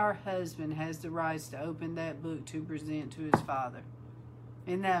 Only our husband has the rights to open that book to present to his father.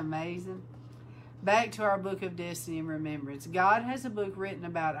 Isn't that amazing? Back to our book of destiny and remembrance. God has a book written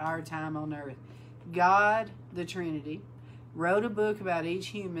about our time on earth. God, the Trinity, wrote a book about each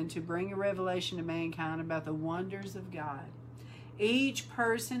human to bring a revelation to mankind about the wonders of God. Each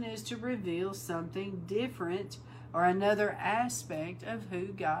person is to reveal something different or another aspect of who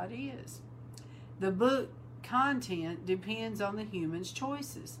God is. The book content depends on the human's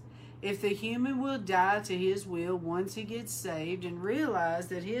choices. If the human will die to his will once he gets saved and realize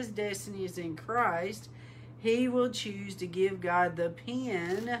that his destiny is in Christ, he will choose to give God the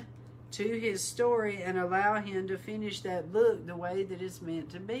pen to his story and allow him to finish that book the way that it's meant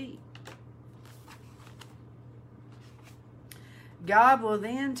to be. God will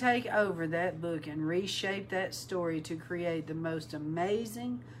then take over that book and reshape that story to create the most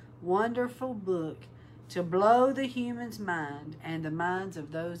amazing, wonderful book to blow the human's mind and the minds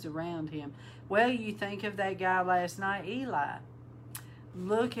of those around him. Well, you think of that guy last night, Eli.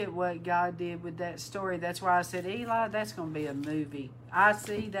 Look at what God did with that story. That's why I said, Eli, that's going to be a movie. I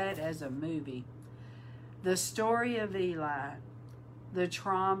see that as a movie. The story of Eli, the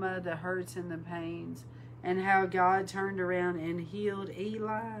trauma, the hurts and the pains, and how God turned around and healed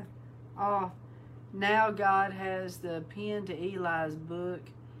Eli. Oh, now God has the pen to Eli's book,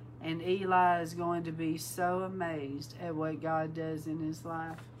 and Eli is going to be so amazed at what God does in his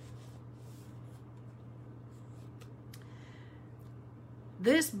life.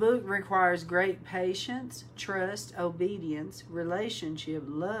 This book requires great patience, trust, obedience, relationship,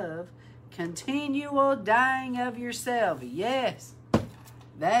 love, continual dying of yourself. Yes,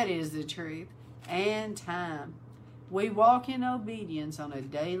 that is the truth. And time. We walk in obedience on a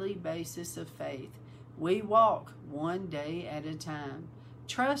daily basis of faith. We walk one day at a time,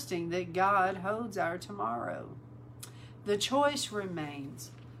 trusting that God holds our tomorrow. The choice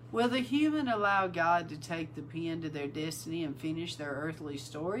remains. Will the human allow God to take the pen to their destiny and finish their earthly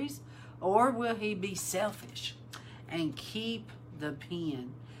stories? Or will he be selfish and keep the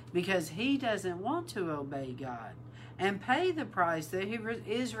pen because he doesn't want to obey God and pay the price that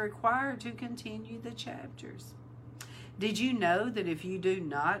is required to continue the chapters? Did you know that if you do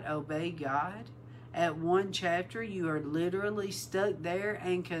not obey God at one chapter, you are literally stuck there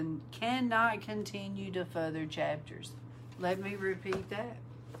and cannot continue to further chapters? Let me repeat that.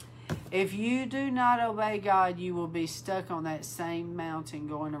 If you do not obey God, you will be stuck on that same mountain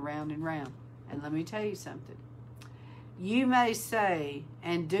going around and round. And let me tell you something. You may say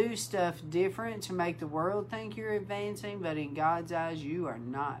and do stuff different to make the world think you're advancing, but in God's eyes, you are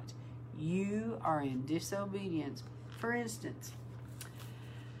not. You are in disobedience. For instance,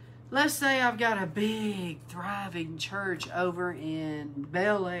 let's say I've got a big, thriving church over in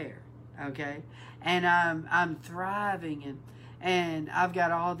Bel Air, okay? And I'm thriving and I've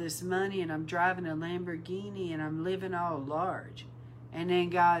got all this money and I'm driving a Lamborghini and I'm living all large. And then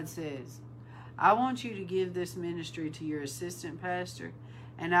God says, I want you to give this ministry to your assistant pastor,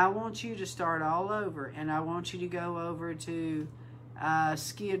 and I want you to start all over, and I want you to go over to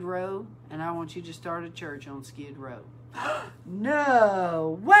Skid Row, and I want you to start a church on Skid Row.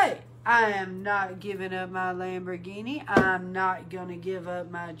 No way! I am not giving up my Lamborghini. I'm not going to give up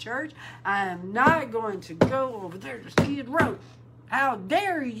my church. I am not going to go over there to Skid Row. How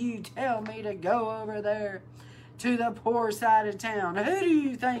dare you tell me to go over there to the poor side of town? Who do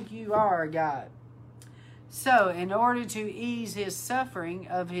you think you are, God? So, in order to ease his suffering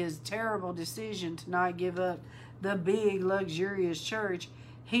of his terrible decision to not give up the big, luxurious church,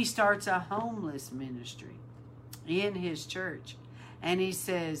 he starts a homeless ministry in his church. And he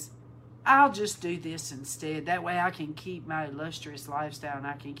says, I'll just do this instead. That way I can keep my illustrious lifestyle and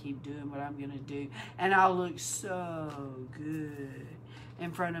I can keep doing what I'm going to do. And I'll look so good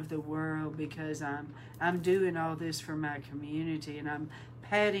in front of the world because I'm doing all this for my community, and I'm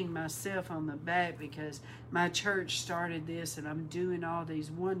patting myself on the back because my church started this and I'm doing all these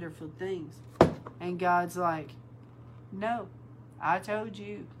wonderful things. And God's like, no, I told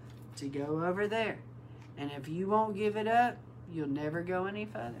you to go over there. And if you won't give it up, you'll never go any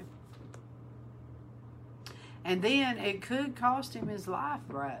further. And then it could cost him his life,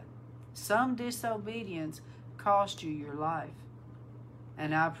 Brad. Some disobedience cost you your life.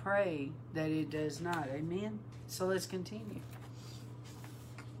 And I pray that it does not. Amen? So let's continue.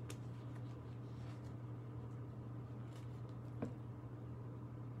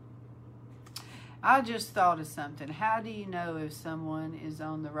 I just thought of something. How do you know if someone is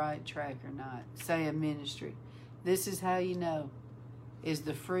on the right track or not? Say a ministry. This is how you know. Is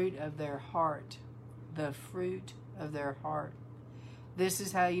the fruit of their heart. The fruit of their heart. This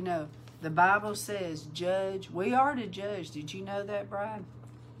is how you know. The Bible says judge. We are to judge. Did you know that, Brian?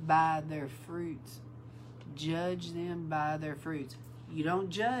 By their fruits. Judge them by their fruits. You don't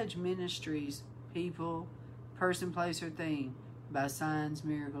judge ministries, people, person, place, or thing by signs,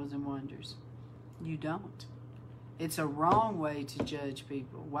 miracles, and wonders. You don't. It's a wrong way to judge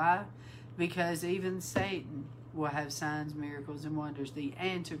people. Why? Because even Satan will have signs, miracles, and wonders. The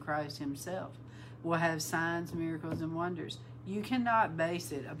Antichrist himself will have signs, miracles, and wonders. You cannot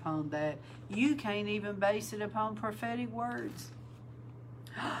base it upon that. You can't even base it upon prophetic words.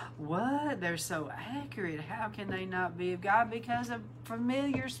 What? They're so accurate. How can they not be of God? Because of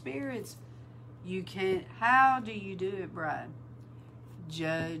familiar spirits. You can't. How do you do it, bride?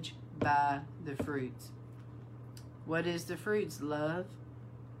 Judge by the fruits. What is the fruits? Love.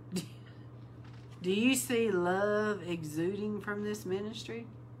 Do you see love exuding from this ministry?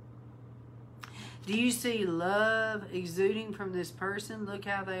 Do you see love exuding from this person? Look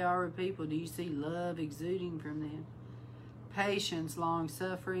how they are with people. Do you see love exuding from them? Patience,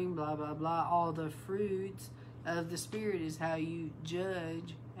 long-suffering, blah, blah, blah. All the fruits of the Spirit is how you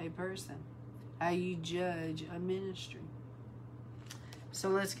judge a person, how you judge a ministry. So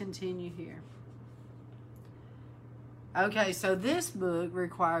let's continue here. Okay, so this book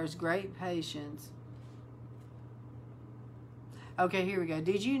requires great patience. Okay, here we go.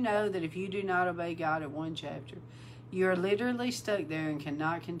 Did you know that if you do not obey God at one chapter, you are literally stuck there and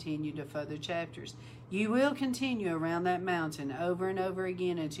cannot continue to further chapters? You will continue around that mountain over and over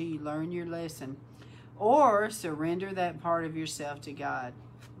again until you learn your lesson or surrender that part of yourself to God.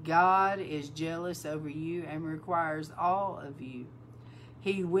 God is jealous over you and requires all of you.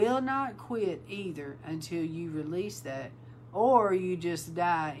 He will not quit either until you release that, or you just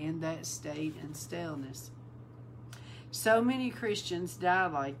die in that state and staleness. So many Christians die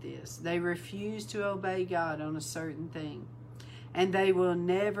like this. They refuse to obey God on a certain thing, and they will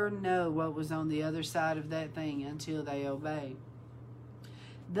never know what was on the other side of that thing until they obey.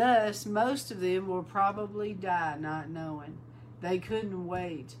 Thus, most of them will probably die not knowing. They couldn't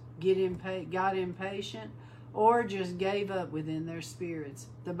wait, got impatient, or just gave up within their spirits.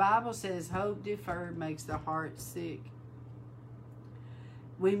 The Bible says hope deferred makes the heart sick.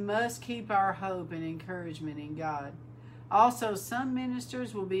 We must keep our hope and encouragement in God. Also, some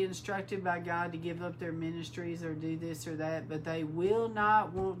ministers will be instructed by God to give up their ministries or do this or that, but they will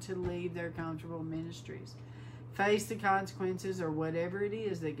not want to leave their comfortable ministries, face the consequences, or whatever it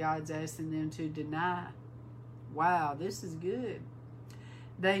is that God's asking them to deny. Wow, this is good.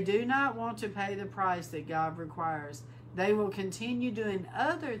 They do not want to pay the price that God requires. They will continue doing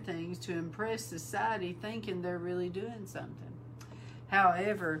other things to impress society, thinking they're really doing something.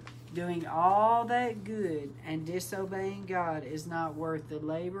 However, doing all that good and disobeying God is not worth the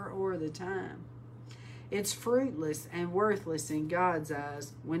labor or the time. It's fruitless and worthless in God's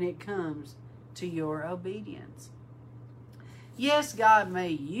eyes when it comes to your obedience. Yes, God may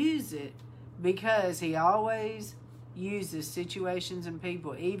use it because He always uses situations and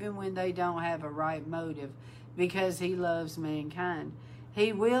people even when they don't have a right motive, because He loves mankind.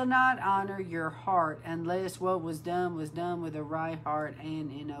 He will not honor your heart unless what was done with a right heart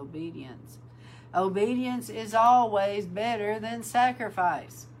and in obedience. Obedience is always better than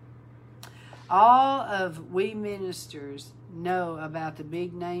sacrifice. All of we ministers know about the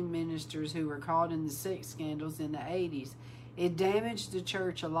big name ministers who were caught in the sex scandals in the 80s. It damaged the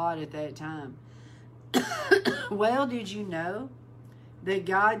church a lot at that time. Well, did you know that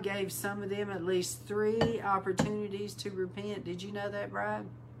God gave some of them at least 3 opportunities to repent? Did you know that, bride?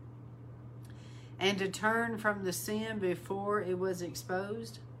 And to turn from the sin before it was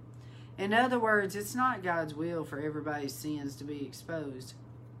exposed? In other words, it's not God's will for everybody's sins to be exposed.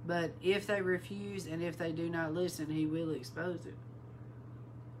 But if they refuse and if they do not listen, He will expose it.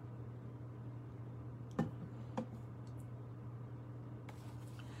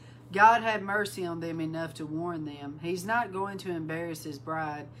 God had mercy on them enough to warn them. He's not going to embarrass His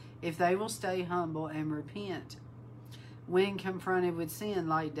bride if they will stay humble and repent when confronted with sin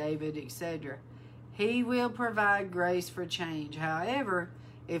like David, etc. He will provide grace for change. However,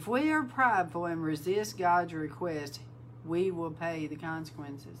 if we are prideful and resist God's request, we will pay the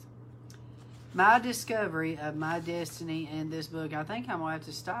consequences. My discovery of my destiny in this book, I think I'm going to have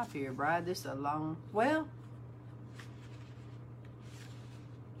to stop here, bride. This is a long,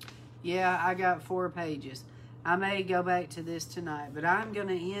 yeah, I got 4 pages. I may go back to this tonight, but I'm going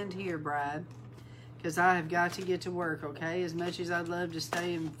to end here, bride, because I have got to get to work, okay? As much as I'd love to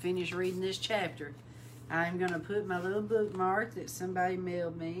stay and finish reading this chapter, I'm going to put my little bookmark that somebody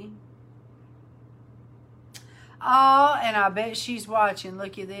mailed me. Oh, and I bet she's watching.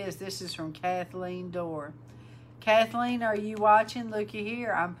 Look at this. This is from Kathleen Dorr. Kathleen, are you watching? Looky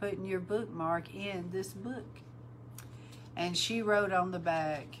here. I'm putting your bookmark in this book. And she wrote on the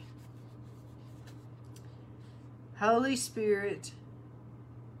back, Holy Spirit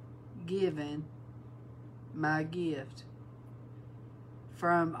given my gift.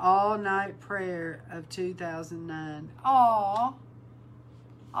 From All Night Prayer of 2009. Oh,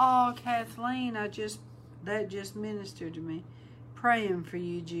 Kathleen, that just ministered to me. Praying for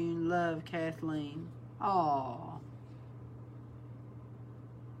you, June. Love, Kathleen. Oh.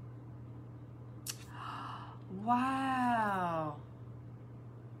 Wow.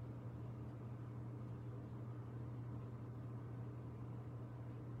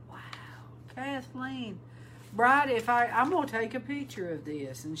 Wow. Kathleen. Bride, I'm going to take a picture of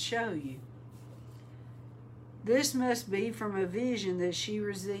this and show you. This must be from a vision that she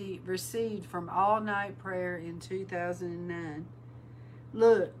received from All Night Prayer in 2009.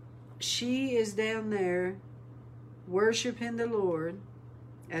 Look, she is down there worshiping the Lord.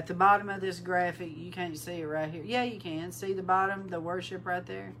 At the bottom of this graphic, you can't see it right here. Yeah, you can. See the bottom, the worship right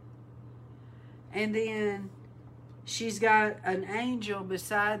there? And then she's got an angel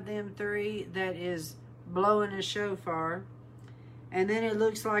beside them three that is blowing a shofar. And then it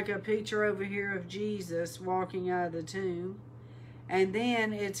looks like a picture over here of Jesus walking out of the tomb. And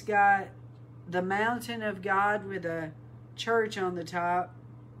then it's got the mountain of God with a church on the top.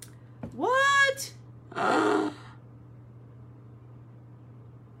 What?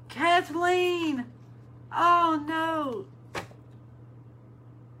 Kathleen! Oh no!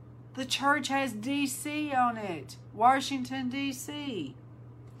 The church has D.C. on it. Washington, D.C.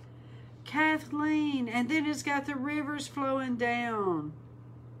 Kathleen! And then it's got the rivers flowing down.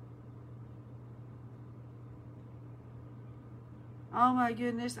 Oh my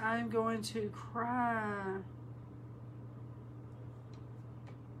goodness, I'm going to cry.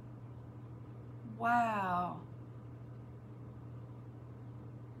 Wow.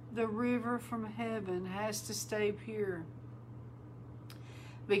 The river from heaven has to stay pure.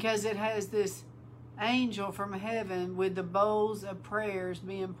 Because it has this angel from heaven with the bowls of prayers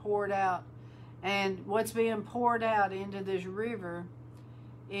being poured out. And what's being poured out into this river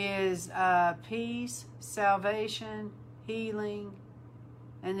is peace, salvation, healing,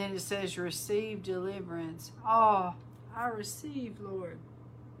 and then it says receive deliverance. Oh, I receive, Lord.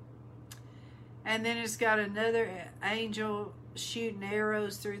 And then it's got another angel shooting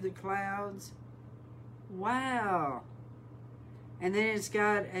arrows through the clouds. Wow. And then it's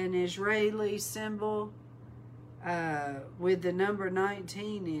got an Israeli symbol with the number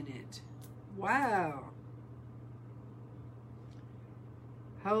 19 in it. Wow.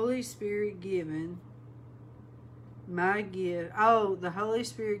 Holy Spirit given my gift. Oh, the Holy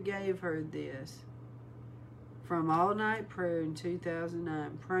Spirit gave her this. From All Night Prayer in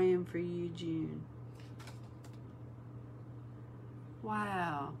 2009. Praying for you, June.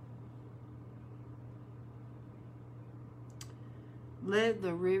 Wow. Let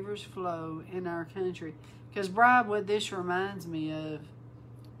the rivers flow in our country. Because, Bride, what this reminds me of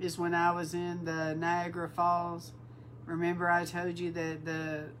is when I was in the Niagara Falls. Remember I told you that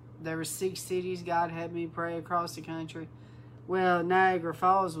there were 6 cities God had me pray across the country? Well, Niagara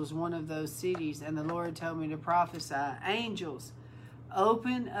Falls was one of those cities, and the Lord told me to prophesy. Angels,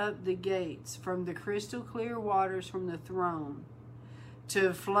 open up the gates from the crystal clear waters from the throne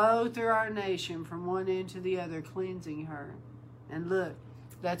to flow through our nation from one end to the other, cleansing her. And look,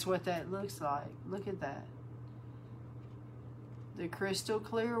 that's what that looks like. Look at that. The crystal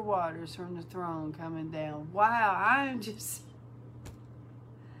clear waters from the throne coming down. Wow, I'm just...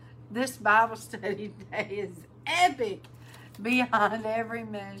 This Bible study today is epic beyond every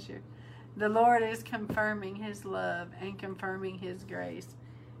measure. The Lord is confirming His love and confirming His grace.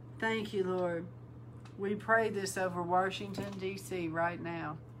 Thank you, Lord. We pray this over Washington, D.C. right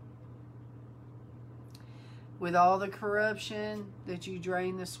now. With all the corruption, that you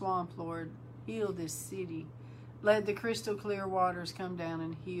drain the swamp, Lord. Heal this city. Let the crystal clear waters come down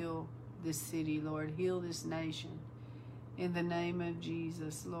and heal this city, Lord. Heal this nation. In the name of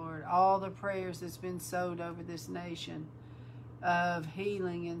Jesus, Lord. All the prayers that's been sowed over this nation of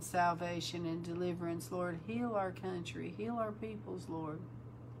healing and salvation and deliverance, Lord. Heal our country. Heal our peoples, Lord.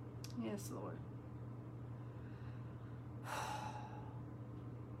 Yes, Lord.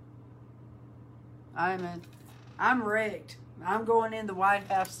 I'm wrecked. I'm going in the White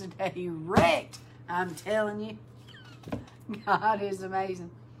House today wrecked. I'm telling you. God is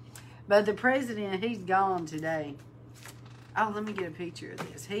amazing. But the president, he's gone today. Oh, let me get a picture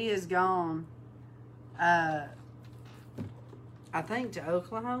of this. He is gone, I think, to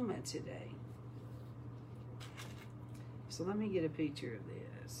Oklahoma today. So let me get a picture of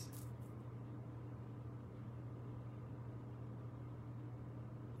this.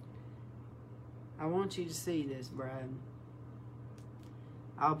 I want you to see this, Brad.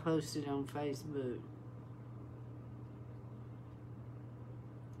 I'll post it on Facebook.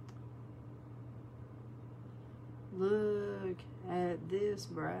 at this,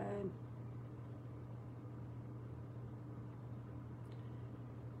 bride.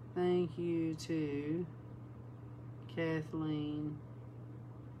 Thank you to Kathleen.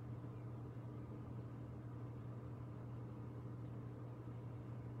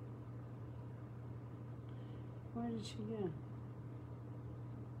 Where did she go?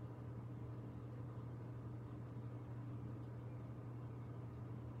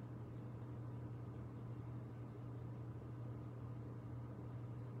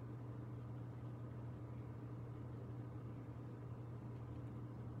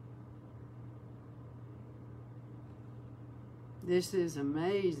 This is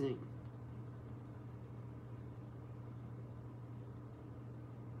amazing.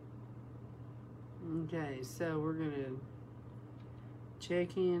 Okay, so we're going to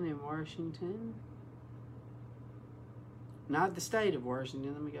check in Washington. Not the state of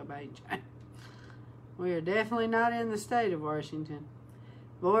Washington. Let me go back and check. We are definitely not in the state of Washington.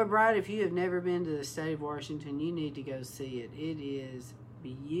 Boy, Bride, if you have never been to the state of Washington, you need to go see it. It is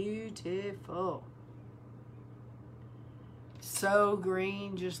beautiful. So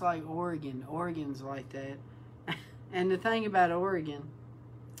green, just like Oregon. Oregon's like that. And the thing about Oregon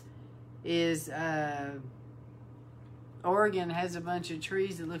is Oregon has a bunch of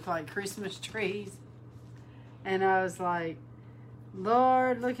trees that look like Christmas trees. And I was like,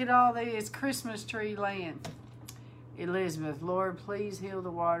 Lord, look at all these. Christmas tree land. Elizabeth, Lord, please heal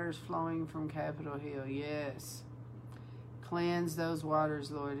the waters flowing from Capitol Hill. Yes. Cleanse those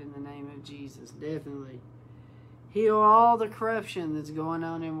waters, Lord, in the name of Jesus. Definitely. Heal all the corruption that's going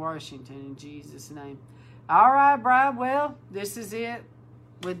on in Washington in Jesus' name. All right, Bride. Well, this is it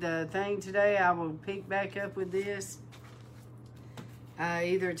with the thing today. I will pick back up with this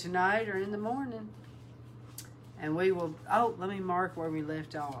either tonight or in the morning. And we will, let me mark where we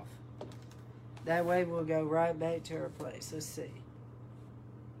left off. That way we'll go right back to our place. Let's see.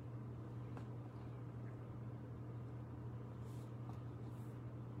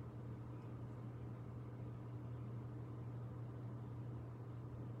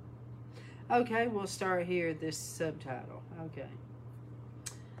 Okay, we'll start here at this subtitle. Okay.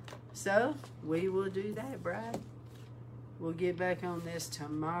 So, we will do that, Bride. We'll get back on this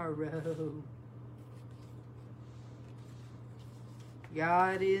tomorrow.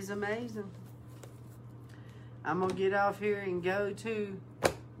 God is amazing. I'm going to get off here and go to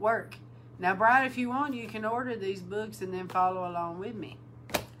work. Now, Bride, if you want, you can order these books and then follow along with me.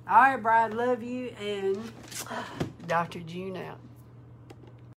 All right, Bride, love you, and Dr. June out.